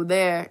know people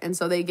there. And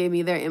so they gave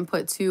me their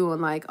input too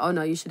on like, oh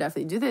no, you should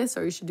definitely do this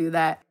or you should do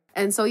that.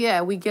 And so,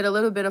 yeah, we get a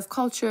little bit of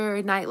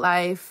culture,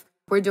 nightlife.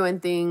 We're doing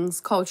things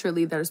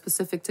culturally that are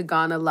specific to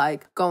Ghana,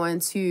 like going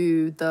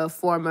to the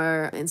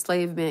former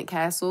enslavement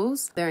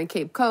castles there in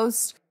Cape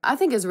Coast. I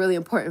think it's really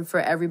important for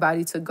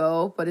everybody to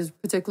go, but it's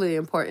particularly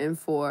important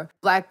for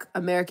Black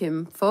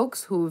American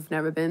folks who've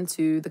never been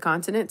to the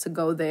continent to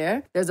go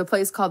there. There's a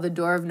place called the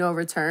Door of No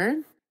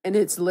Return, and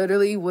it's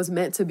literally was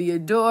meant to be a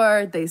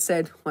door. They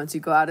said, once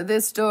you go out of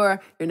this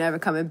door, you're never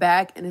coming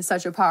back. And it's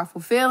such a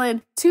powerful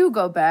feeling to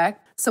go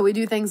back. So we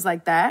do things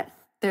like that.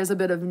 There's a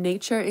bit of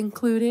nature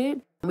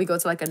included. We go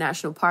to like a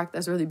national park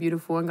that's really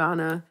beautiful in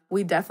Ghana.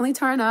 We definitely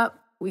turn up.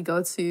 We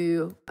go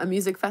to a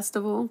music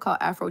festival called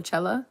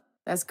Afrochella.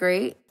 That's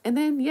great. And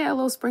then, yeah, a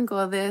little sprinkle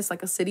of this,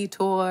 like a city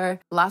tour,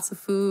 lots of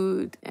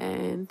food,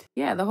 and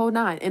yeah, the whole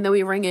nine. And then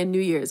we ring in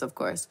New Year's, of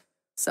course.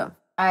 So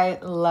I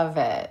love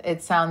it.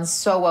 It sounds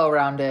so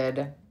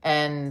well-rounded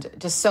and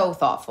just so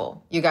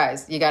thoughtful. You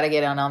guys, you got to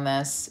get on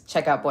this.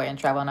 Check out Buoyant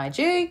Travel on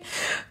IG.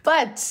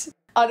 But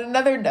on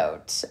another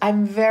note,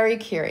 I'm very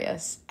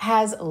curious.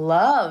 Has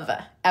love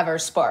ever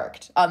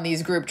sparked on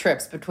these group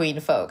trips between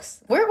folks?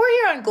 We're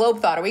here on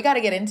Globethotter. We got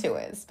to get into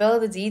it.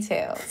 Spill the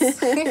details.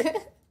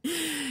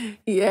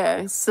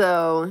 Yeah,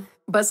 so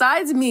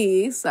besides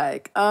me,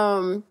 Psych,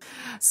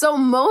 so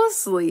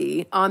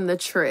mostly on the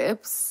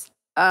trips,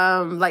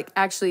 like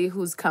actually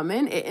who's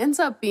coming, it ends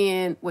up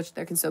being, which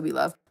there can still be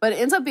love, but it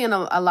ends up being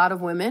a lot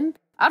of women.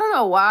 I don't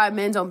know why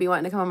men don't be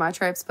wanting to come on my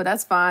trips, but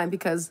that's fine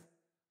because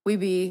we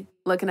be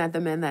looking at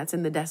the men that's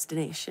in the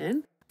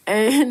destination.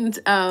 And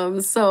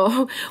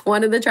so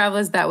one of the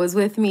travelers that was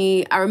with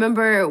me, I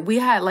remember we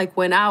had like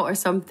went out or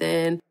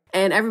something,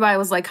 and everybody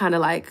was like kind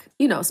of like,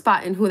 you know,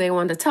 spotting who they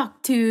wanted to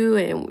talk to,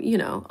 and, you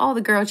know, all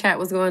the girl chat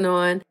was going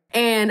on.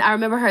 And I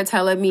remember her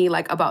telling me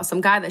like about some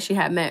guy that she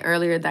had met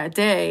earlier that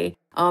day,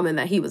 and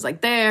that he was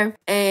like there,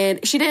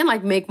 and she didn't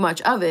like make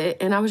much of it.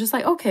 And I was just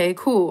like, okay,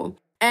 cool.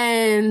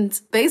 And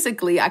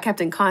basically I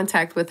kept in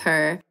contact with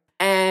her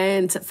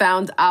and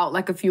found out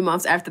like a few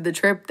months after the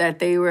trip that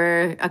they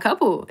were a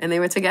couple and they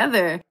were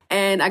together.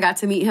 And I got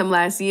to meet him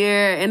last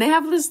year, and they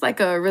have just like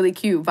a really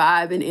cute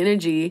vibe and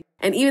energy.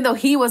 And even though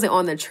he wasn't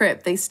on the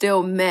trip, they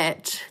still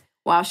met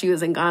while she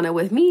was in Ghana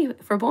with me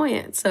for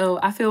Buoyant. So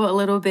I feel a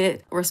little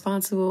bit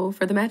responsible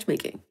for the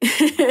matchmaking.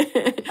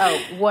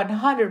 Oh,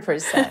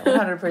 100%.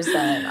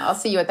 100%. I'll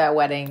see you at that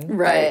wedding.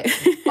 Right.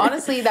 But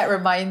honestly, that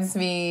reminds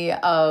me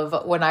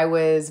of when I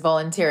was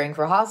volunteering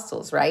for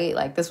hostels, right?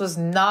 Like, this was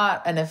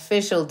not an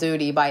official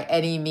duty by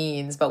any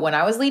means, but when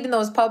I was leading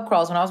those pub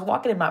crawls, when I was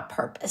walking in my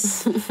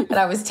purpose, and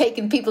I was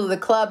taking people to the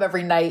club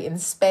every night in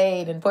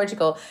Spain and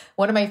Portugal,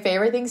 one of my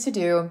favorite things to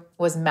do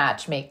was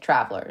matchmake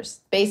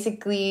travelers.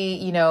 Basically,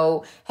 you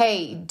know,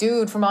 hey,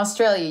 dude from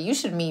Australia, you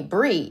should meet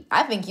Bri.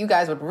 I think you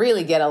guys would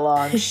really get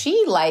along.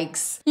 She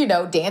likes, you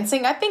know,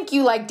 dancing. I think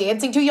you like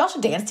dancing too. Y'all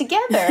should dance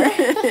together.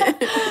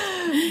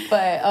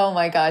 But oh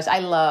my gosh, I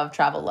love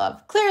travel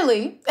love.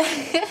 Clearly.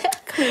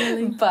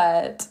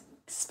 But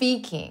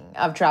speaking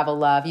of travel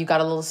love, you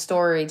got a little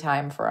story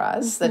time for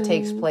us that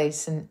takes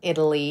place in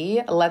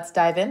Italy. Let's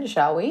dive in,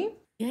 shall we?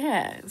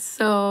 Yeah.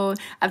 So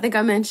I think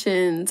I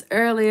mentioned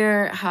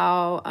earlier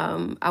how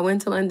I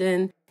went to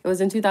London. It was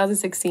in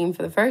 2016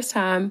 for the first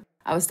time.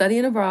 I was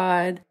studying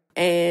abroad,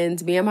 and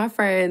me and my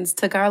friends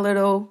took our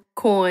little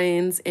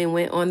coins and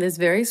went on this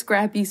very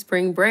scrappy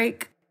spring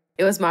break.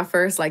 It was my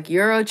first like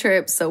Euro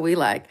trip. So we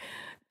like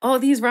oh,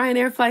 these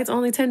Ryanair flights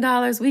only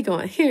 $10. We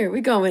going here,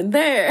 we going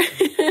there.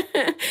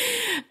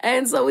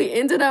 And so we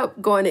ended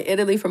up going to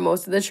Italy for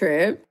most of the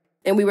trip.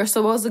 And we were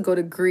supposed to go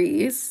to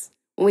Greece.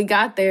 When we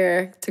got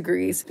there to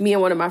Greece, me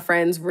and one of my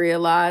friends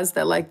realized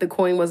that like the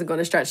coin wasn't going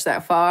to stretch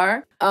that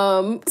far.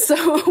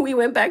 So we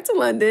went back to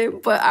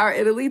London, but our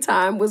Italy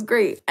time was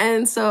great.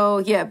 And so,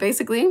 yeah,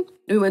 basically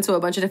we went to a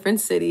bunch of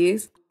different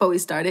cities, but we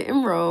started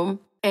in Rome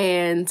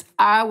and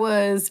I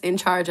was in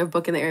charge of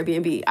booking the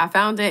Airbnb. I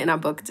found it and I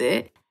booked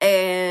it.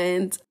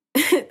 And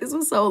this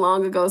was so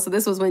long ago. So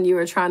this was when you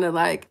were trying to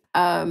like,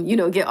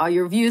 get all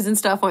your reviews and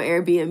stuff on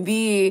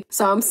Airbnb.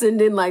 So I'm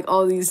sending like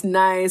all these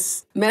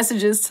nice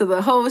messages to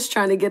the host,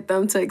 trying to get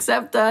them to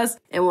accept us.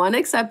 And one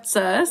accepts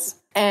us.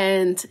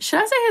 And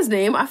should I say his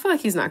name? I feel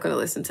like he's not going to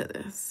listen to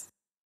this.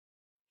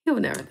 He'll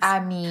never listen. I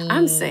mean,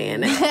 I'm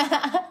saying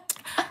it.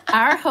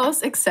 Our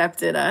host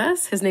accepted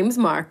us. His name is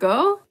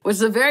Marco, which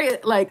is a very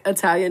like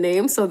Italian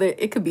name, so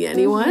that it could be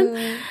anyone.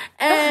 Mm-hmm.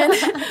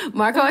 And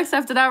Marco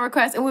accepted our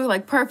request, and we were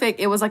like, perfect.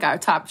 It was like our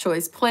top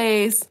choice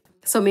place.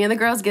 So me and the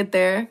girls get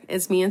there.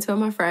 It's me and two of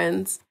my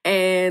friends,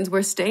 and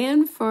we're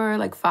staying for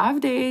like 5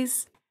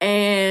 days.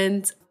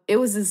 And it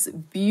was this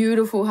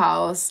beautiful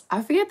house.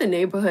 I forget the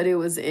neighborhood it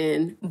was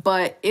in,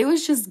 but it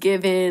was just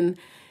giving.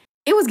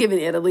 It was giving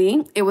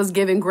Italy. It was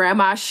giving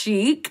grandma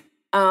chic.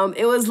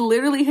 It was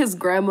literally his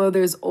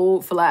grandmother's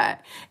old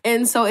flat.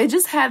 And so it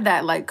just had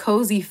that like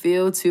cozy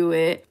feel to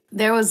it.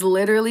 There was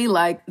literally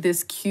like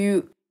this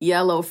cute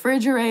yellow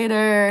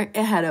refrigerator.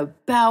 It had a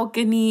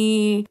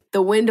balcony.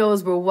 The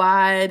windows were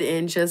wide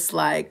and just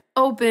like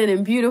open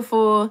and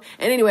beautiful.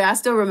 And anyway, I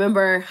still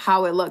remember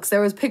how it looks.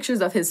 There was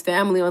pictures of his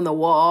family on the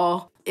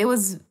wall. It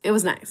was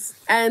nice.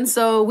 And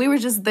so we were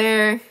just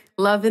there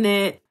loving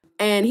it.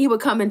 And he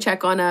would come and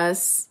check on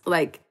us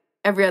like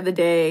every other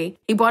day.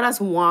 He bought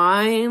us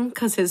wine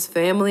because his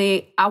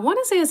family, I want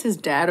to say it's his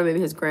dad or maybe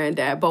his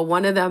granddad, but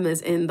one of them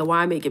is in the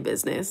winemaking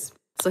business.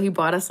 So he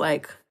bought us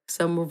like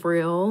some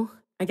real,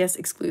 I guess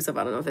exclusive,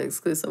 I don't know if it's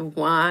exclusive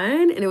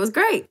wine, and it was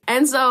great.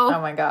 And so, oh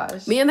my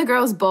gosh, me and the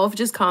girls both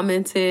just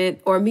commented,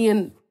 or me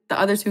and the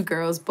other two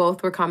girls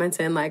both were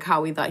commenting like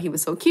how we thought he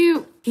was so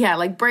cute. He had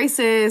like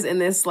braces and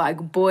this like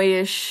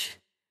boyish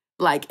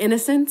like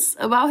innocence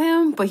about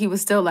him, but he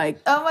was still like,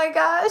 oh my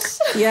gosh.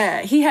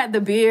 Yeah, he had the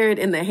beard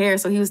and the hair,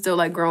 so he was still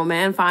like grown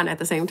man fine at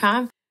the same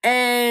time.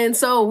 And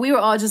so we were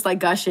all just like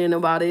gushing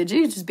about it,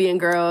 just being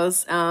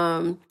girls.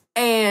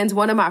 And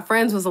one of my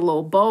friends was a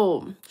little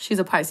bold. She's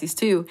a Pisces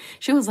too.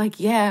 She was like,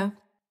 yeah,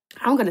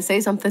 I'm going to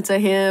say something to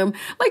him.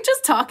 Like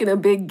just talking a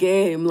big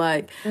game.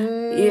 Like,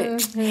 yeah,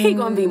 he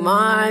going to be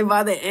mine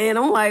by the end.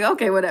 I'm like,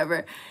 okay,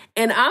 whatever.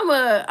 And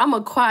I'm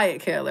a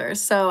quiet killer.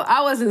 So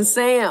I wasn't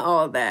saying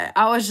all that.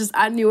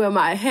 I knew in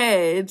my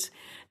head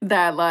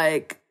that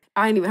like,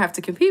 I didn't even have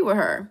to compete with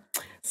her.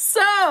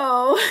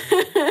 So.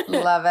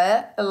 Love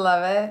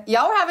it.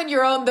 Y'all were having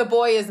your own the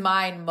boy is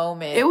mine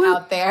moment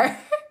out there.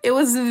 It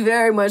was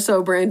very much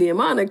so Brandy and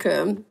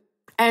Monica.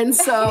 And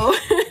so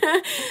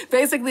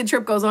basically the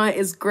trip goes on.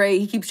 It's great.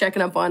 He keeps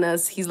checking up on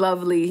us. He's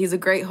lovely. He's a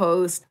great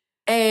host.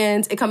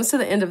 And it comes to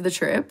the end of the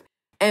trip.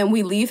 And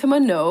we leave him a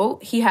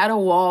note. He had a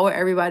wall where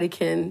everybody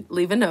can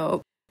leave a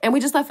note. And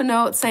we just left a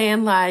note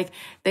saying like,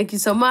 thank you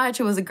so much.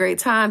 It was a great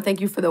time.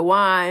 Thank you for the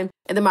wine.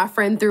 And then my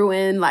friend threw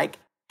in like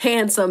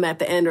handsome at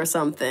the end or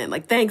something.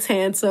 Like, thanks,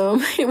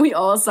 handsome. And we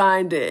all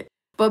signed it.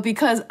 But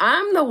because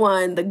I'm the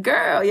one,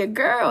 your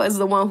girl is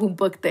the one who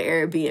booked the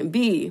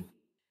Airbnb.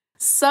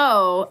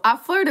 So I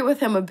flirted with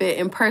him a bit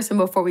in person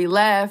before we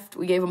left.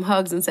 We gave him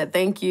hugs and said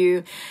thank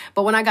you.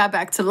 But when I got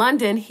back to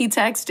London, he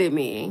texted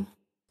me.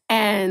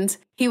 And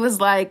he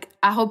was like,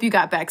 I hope you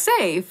got back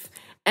safe.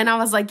 And I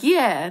was like,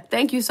 yeah,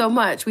 thank you so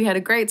much. We had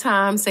a great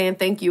time saying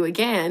thank you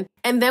again.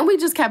 And then we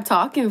just kept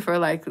talking for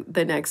like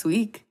the next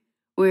week.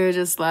 We were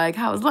just like,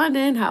 how was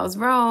London? How was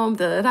Rome?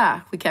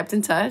 Da-da-da. We kept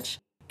in touch.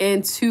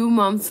 And 2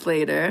 months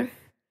later,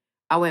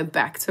 I went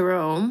back to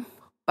Rome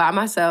by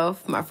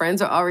myself. My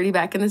friends are already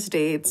back in the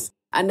States.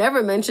 I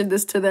never mentioned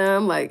this to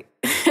them. Like,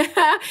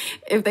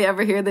 if they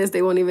ever hear this,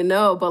 they won't even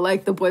know. But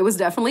like, the boy was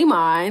definitely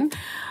mine.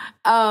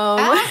 Like,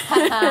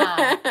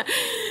 I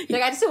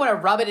just didn't want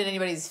to rub it in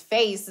anybody's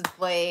face,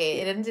 but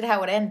it ended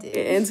how it ended.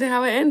 It ended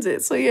how it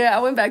ended. So yeah, I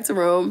went back to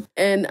Rome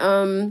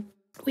and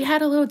we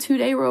had a little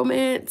 2-day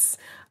romance.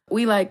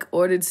 We like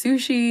ordered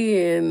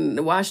sushi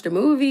and watched a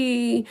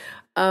movie.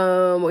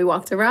 We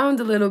walked around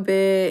a little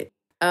bit.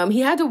 He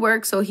had to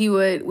work, so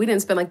we didn't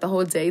spend like the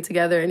whole day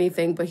together or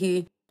anything, but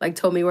he like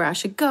told me where I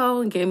should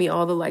go and gave me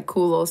all the like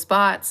cool little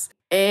spots.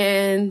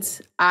 And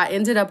I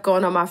ended up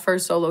going on my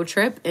first solo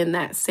trip in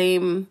that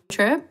same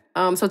trip.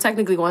 So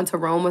technically going to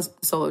Rome was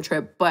a solo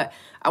trip, but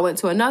I went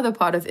to another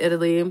part of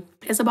Italy.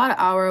 It's about an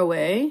hour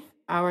away,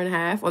 hour and a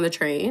half on the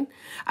train.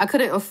 I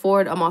couldn't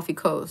afford Amalfi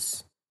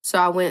Coast. So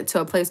I went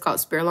to a place called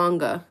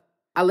Sperlonga.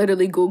 I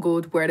literally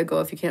Googled where to go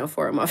if you can't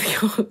afford Amalfi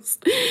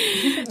Coast.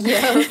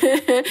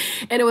 Yeah.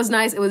 And it was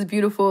nice. It was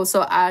beautiful.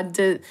 So I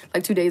did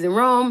like 2 days in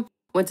Rome,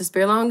 went to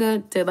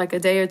Sperlonga, did like a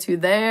day or two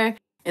there,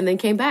 and then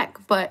came back.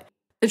 But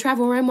the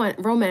travel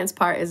romance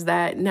part is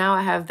that now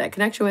I have that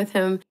connection with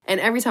him. And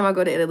every time I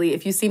go to Italy,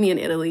 if you see me in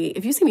Italy,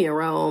 if you see me in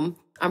Rome,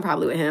 I'm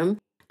probably with him.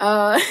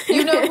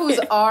 You know whose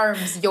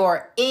arms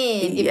you're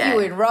in if you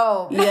in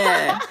Rome.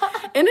 Yeah.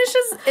 And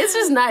it's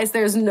just nice.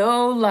 There's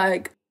no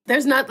like,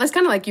 that's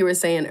kind of like you were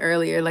saying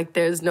earlier, like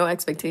there's no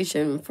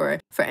expectation for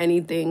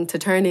anything to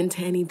turn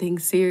into anything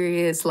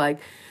serious. Like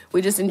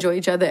we just enjoy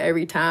each other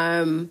every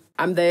time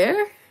I'm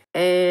there,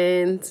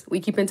 and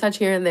we keep in touch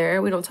here and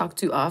there. We don't talk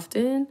too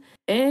often,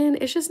 and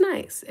it's just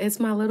nice. It's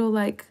my little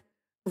like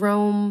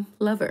Rome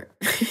lover.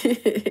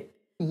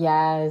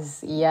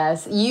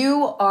 Yes.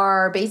 You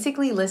are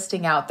basically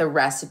listing out the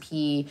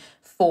recipe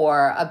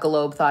for a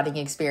globe-thotting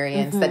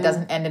experience that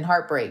doesn't end in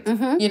heartbreak,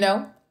 you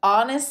know?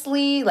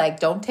 Honestly, like,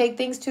 don't take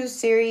things too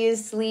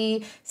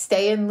seriously.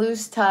 Stay in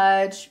loose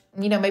touch.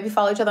 You know, maybe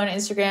follow each other on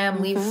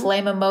Instagram. Leave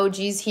flame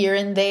emojis here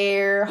and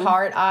there.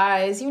 Heart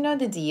eyes. You know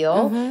the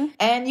deal.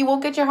 And you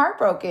won't get your heart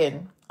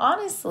broken.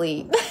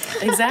 Honestly.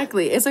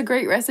 Exactly. It's a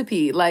great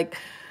recipe. Like,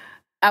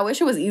 I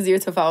wish it was easier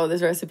to follow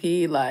this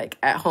recipe, like,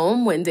 at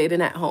home when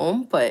dating at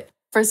home. But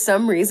for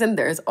some reason,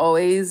 there's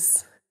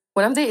always...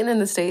 When I'm dating in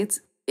the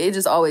States, it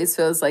just always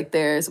feels like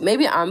there's...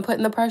 Maybe I'm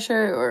putting the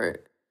pressure, or...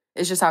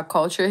 It's just our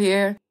culture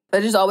here. But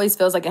it just always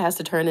feels like it has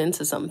to turn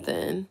into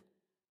something.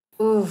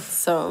 Oof.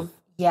 So.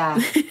 Yeah.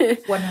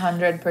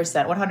 100%.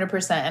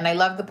 100%. And I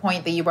love the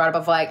point that you brought up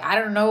of like, I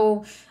don't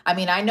know. I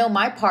mean, I know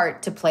my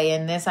part to play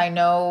in this. I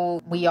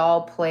know we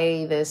all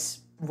play this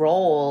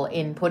role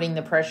in putting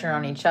the pressure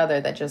on each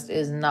other that just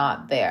is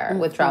not there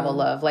with travel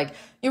love. Like,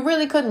 you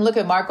really couldn't look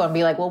at Marco and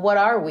be like, well, what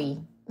are we?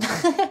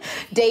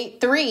 Date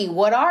 3,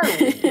 what are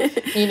we?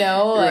 You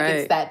know, like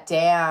It's that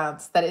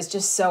dance that is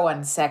just so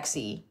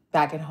unsexy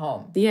back at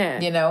home.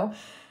 Yeah. You know?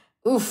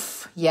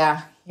 Oof.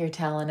 Yeah, you're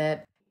telling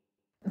it.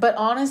 But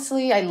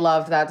honestly, I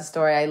loved that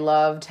story. I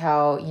loved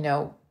how, you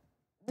know,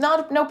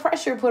 no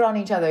pressure put on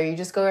each other. You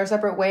just go our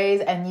separate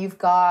ways, and you've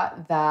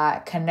got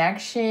that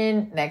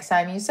connection. Next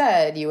time you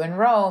said you in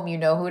Rome, you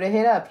know who to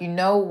hit up. You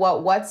know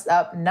what's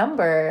up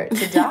number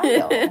to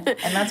dial.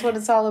 And that's what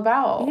it's all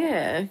about.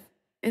 Yeah.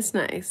 It's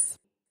nice.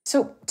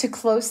 So to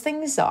close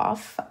things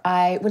off,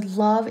 I would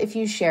love if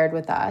you shared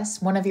with us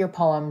one of your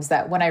poems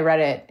that when I read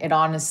it, it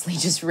honestly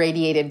just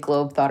radiated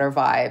Globetrotter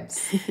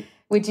vibes.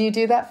 Would you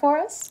do that for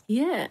us?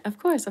 Yeah, of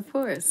course.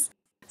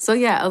 So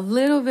yeah, a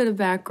little bit of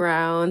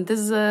background.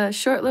 This is a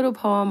short little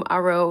poem I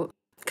wrote,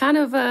 kind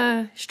of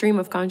a stream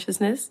of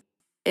consciousness.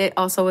 It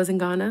also was in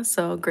Ghana,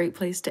 so a great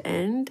place to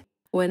end.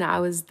 When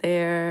I was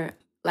there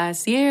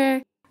last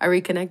year, I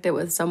reconnected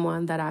with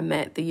someone that I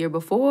met the year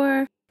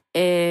before.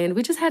 And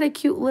we just had a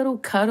cute little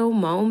cuddle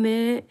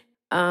moment.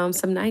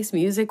 Some nice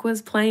music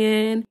was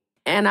playing.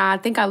 And I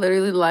think I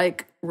literally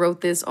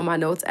wrote this on my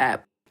notes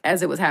app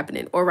as it was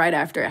happening or right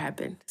after it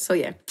happened. So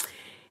yeah,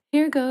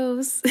 here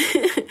goes.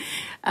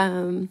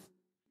 Could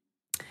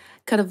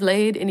have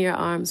laid in your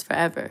arms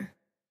forever,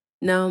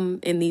 numb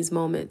in these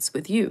moments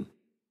with you.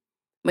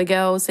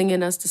 Miguel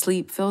singing us to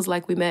sleep feels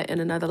like we met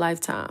in another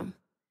lifetime.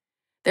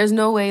 There's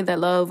no way that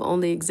love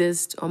only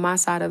exists on my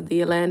side of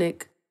the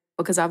Atlantic,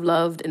 because I've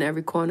loved in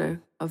every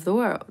corner of the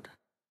world.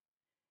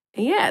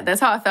 And yeah, that's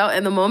how I felt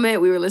in the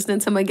moment we were listening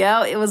to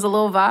Miguel. It was a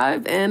little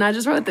vibe, and I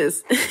just wrote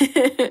this.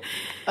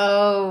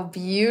 Oh,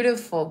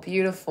 beautiful,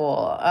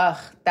 beautiful. Ugh,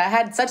 that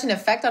had such an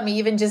effect on me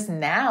even just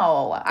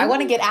now. I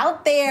want to get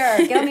out there,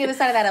 get on the other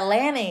side of that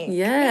Atlantic.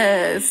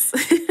 Yes.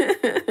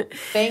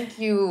 Thank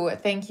you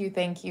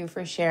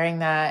for sharing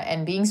that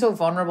and being so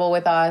vulnerable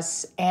with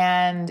us.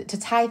 And to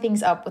tie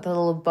things up with a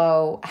little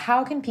bow,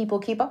 how can people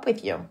keep up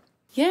with you?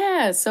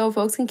 Yeah, so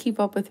folks can keep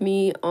up with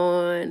me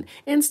on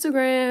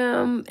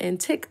Instagram and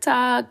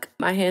TikTok.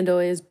 My handle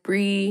is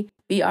Bri,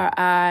 Bri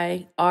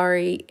Ari,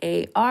 Ari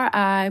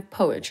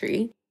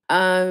poetry.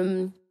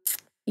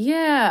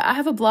 Yeah, I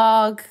have a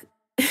blog.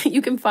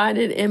 You can find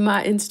it in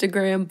my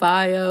Instagram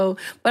bio,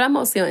 but I'm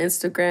mostly on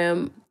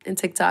Instagram and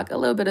TikTok, a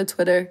little bit of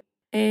Twitter,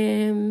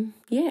 and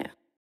yeah.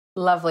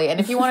 Lovely. And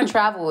if you want to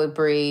travel with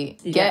Bri,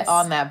 get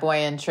on that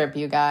Buoyant trip,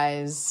 you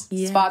guys.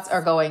 Yes. Spots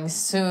are going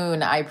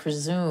soon, I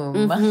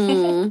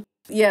presume.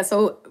 Yeah,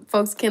 so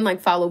folks can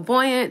follow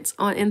Buoyant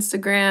on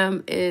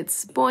Instagram.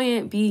 It's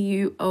Buoyant,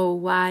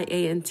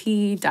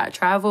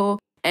 BUOYANT.travel.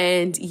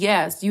 And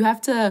yes, you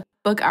have to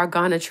book our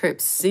Ghana trip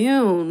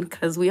soon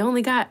because we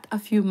only got a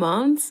few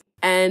months.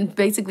 And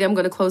basically, I'm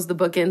going to close the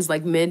bookings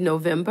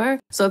mid-November.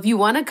 So if you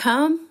want to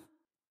come,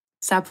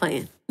 stop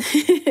playing.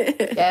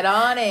 Get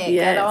on it.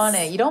 Yes. Get on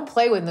it. You don't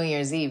play with New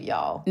Year's Eve,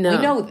 y'all. No.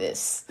 We know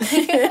this.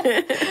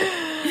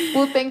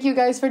 Well, thank you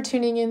guys for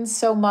tuning in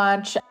so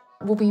much.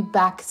 We'll be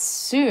back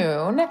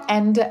soon.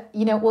 And,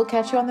 we'll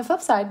catch you on the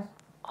flip side.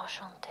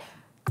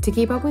 To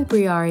keep up with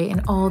Bri Ari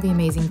and all the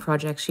amazing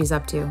projects she's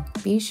up to,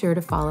 be sure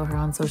to follow her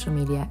on social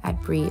media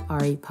at Bri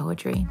Ari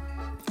Poetry.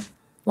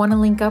 Want to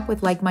link up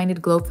with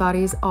like-minded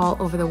Globethotties all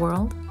over the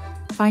world?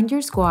 Find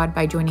your squad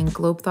by joining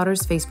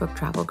Globethotter's Facebook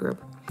travel group.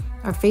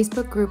 Our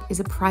Facebook group is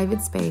a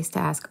private space to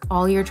ask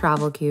all your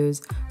travel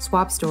cues,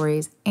 swap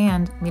stories,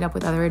 and meet up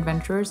with other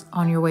adventurers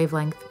on your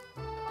wavelength.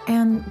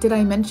 And did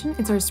I mention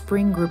it's our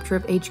spring group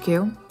trip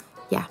HQ?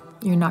 Yeah,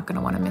 You're not going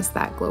to want to miss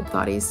that,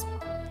 Globethotties.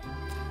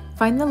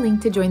 Find the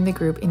link to join the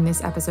group in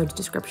this episode's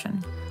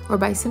description, or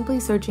by simply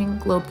searching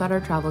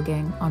Globetrotter Travel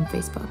Gang on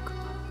Facebook.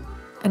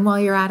 And while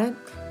you're at it,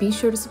 be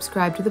sure to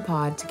subscribe to the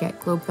pod to get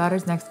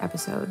Globethotter's next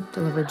episode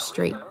delivered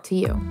straight to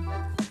you.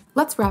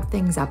 Let's wrap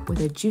things up with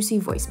a juicy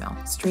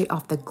voicemail straight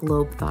off the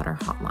Globetrotter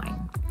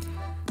hotline.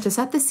 To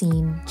set the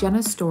scene,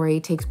 Jenna's story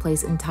takes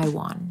place in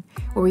Taiwan,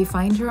 where we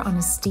find her on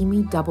a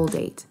steamy double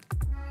date.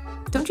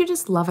 Don't you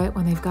just love it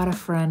when they've got a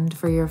friend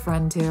for your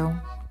friend too?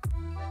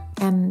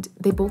 And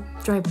they both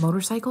drive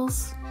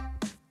motorcycles?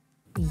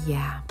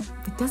 Yeah,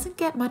 it doesn't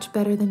get much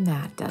better than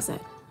that, does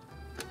it?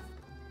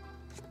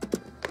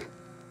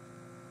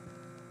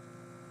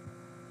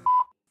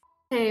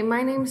 Hey,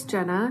 my name's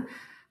Jenna.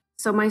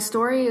 So my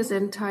story is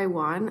in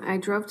Taiwan. I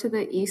drove to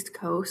the East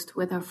Coast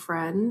with a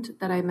friend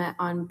that I met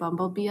on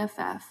Bumble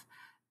BFF.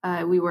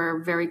 We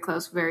were very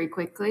close very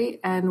quickly,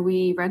 and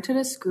we rented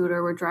a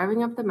scooter. We're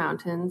driving up the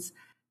mountains,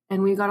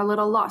 and we got a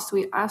little lost.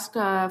 We asked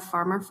a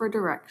farmer for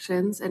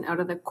directions, and out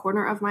of the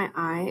corner of my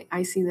eye,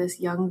 I see this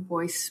young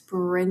boy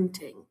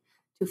sprinting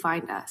to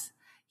find us.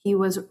 He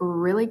was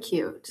really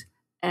cute,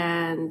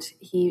 and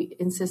he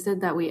insisted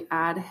that we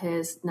add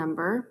his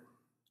number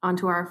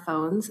onto our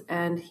phones,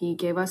 and he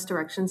gave us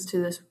directions to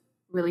this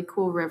really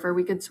cool river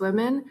we could swim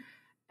in.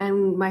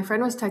 And my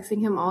friend was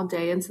texting him all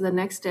day, and so the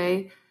next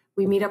day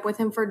we meet up with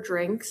him for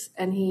drinks,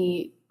 and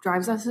he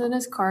drives us in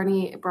his car, and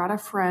he brought a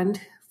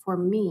friend for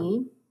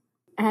me,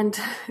 and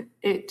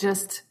it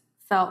just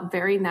felt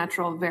very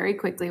natural very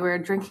quickly. We were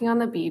drinking on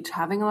the beach,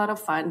 having a lot of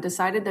fun,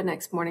 decided the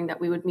next morning that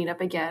we would meet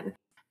up again,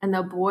 and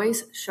the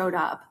boys showed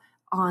up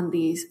on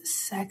these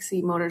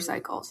sexy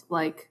motorcycles,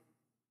 like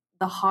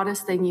the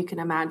hottest thing you can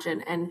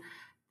imagine. And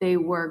they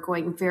were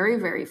going very,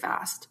 very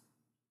fast.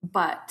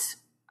 But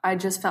I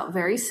just felt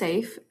very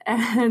safe.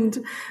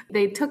 And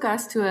they took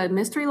us to a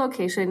mystery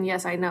location.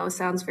 Yes, I know,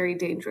 sounds very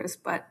dangerous,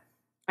 but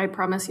I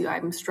promise you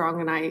I'm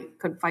strong and I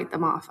could fight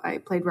them off. I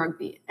played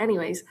rugby.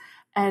 Anyways,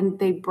 and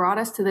they brought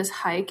us to this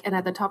hike. And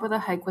at the top of the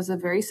hike was a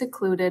very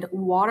secluded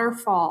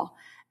waterfall.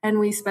 And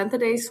we spent the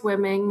day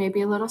swimming,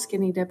 maybe a little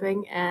skinny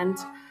dipping, and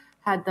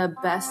had the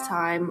best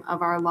time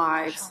of our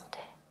lives.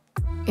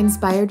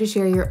 Inspired to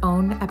share your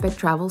own epic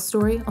travel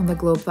story on the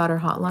Globetrotter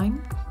hotline?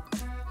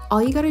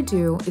 All you gotta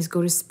do is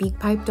go to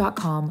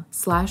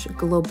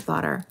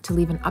speakpipe.com/Globethotter to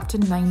leave an up to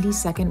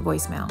 90-second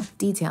voicemail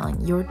detailing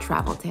your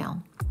travel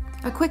tale.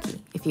 A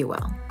quickie, if you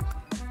will.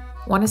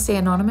 Want to stay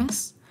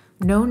anonymous?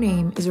 No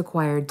name is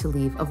required to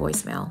leave a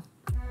voicemail.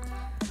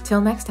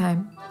 Till next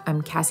time,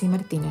 I'm Cassy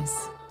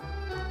Martinez.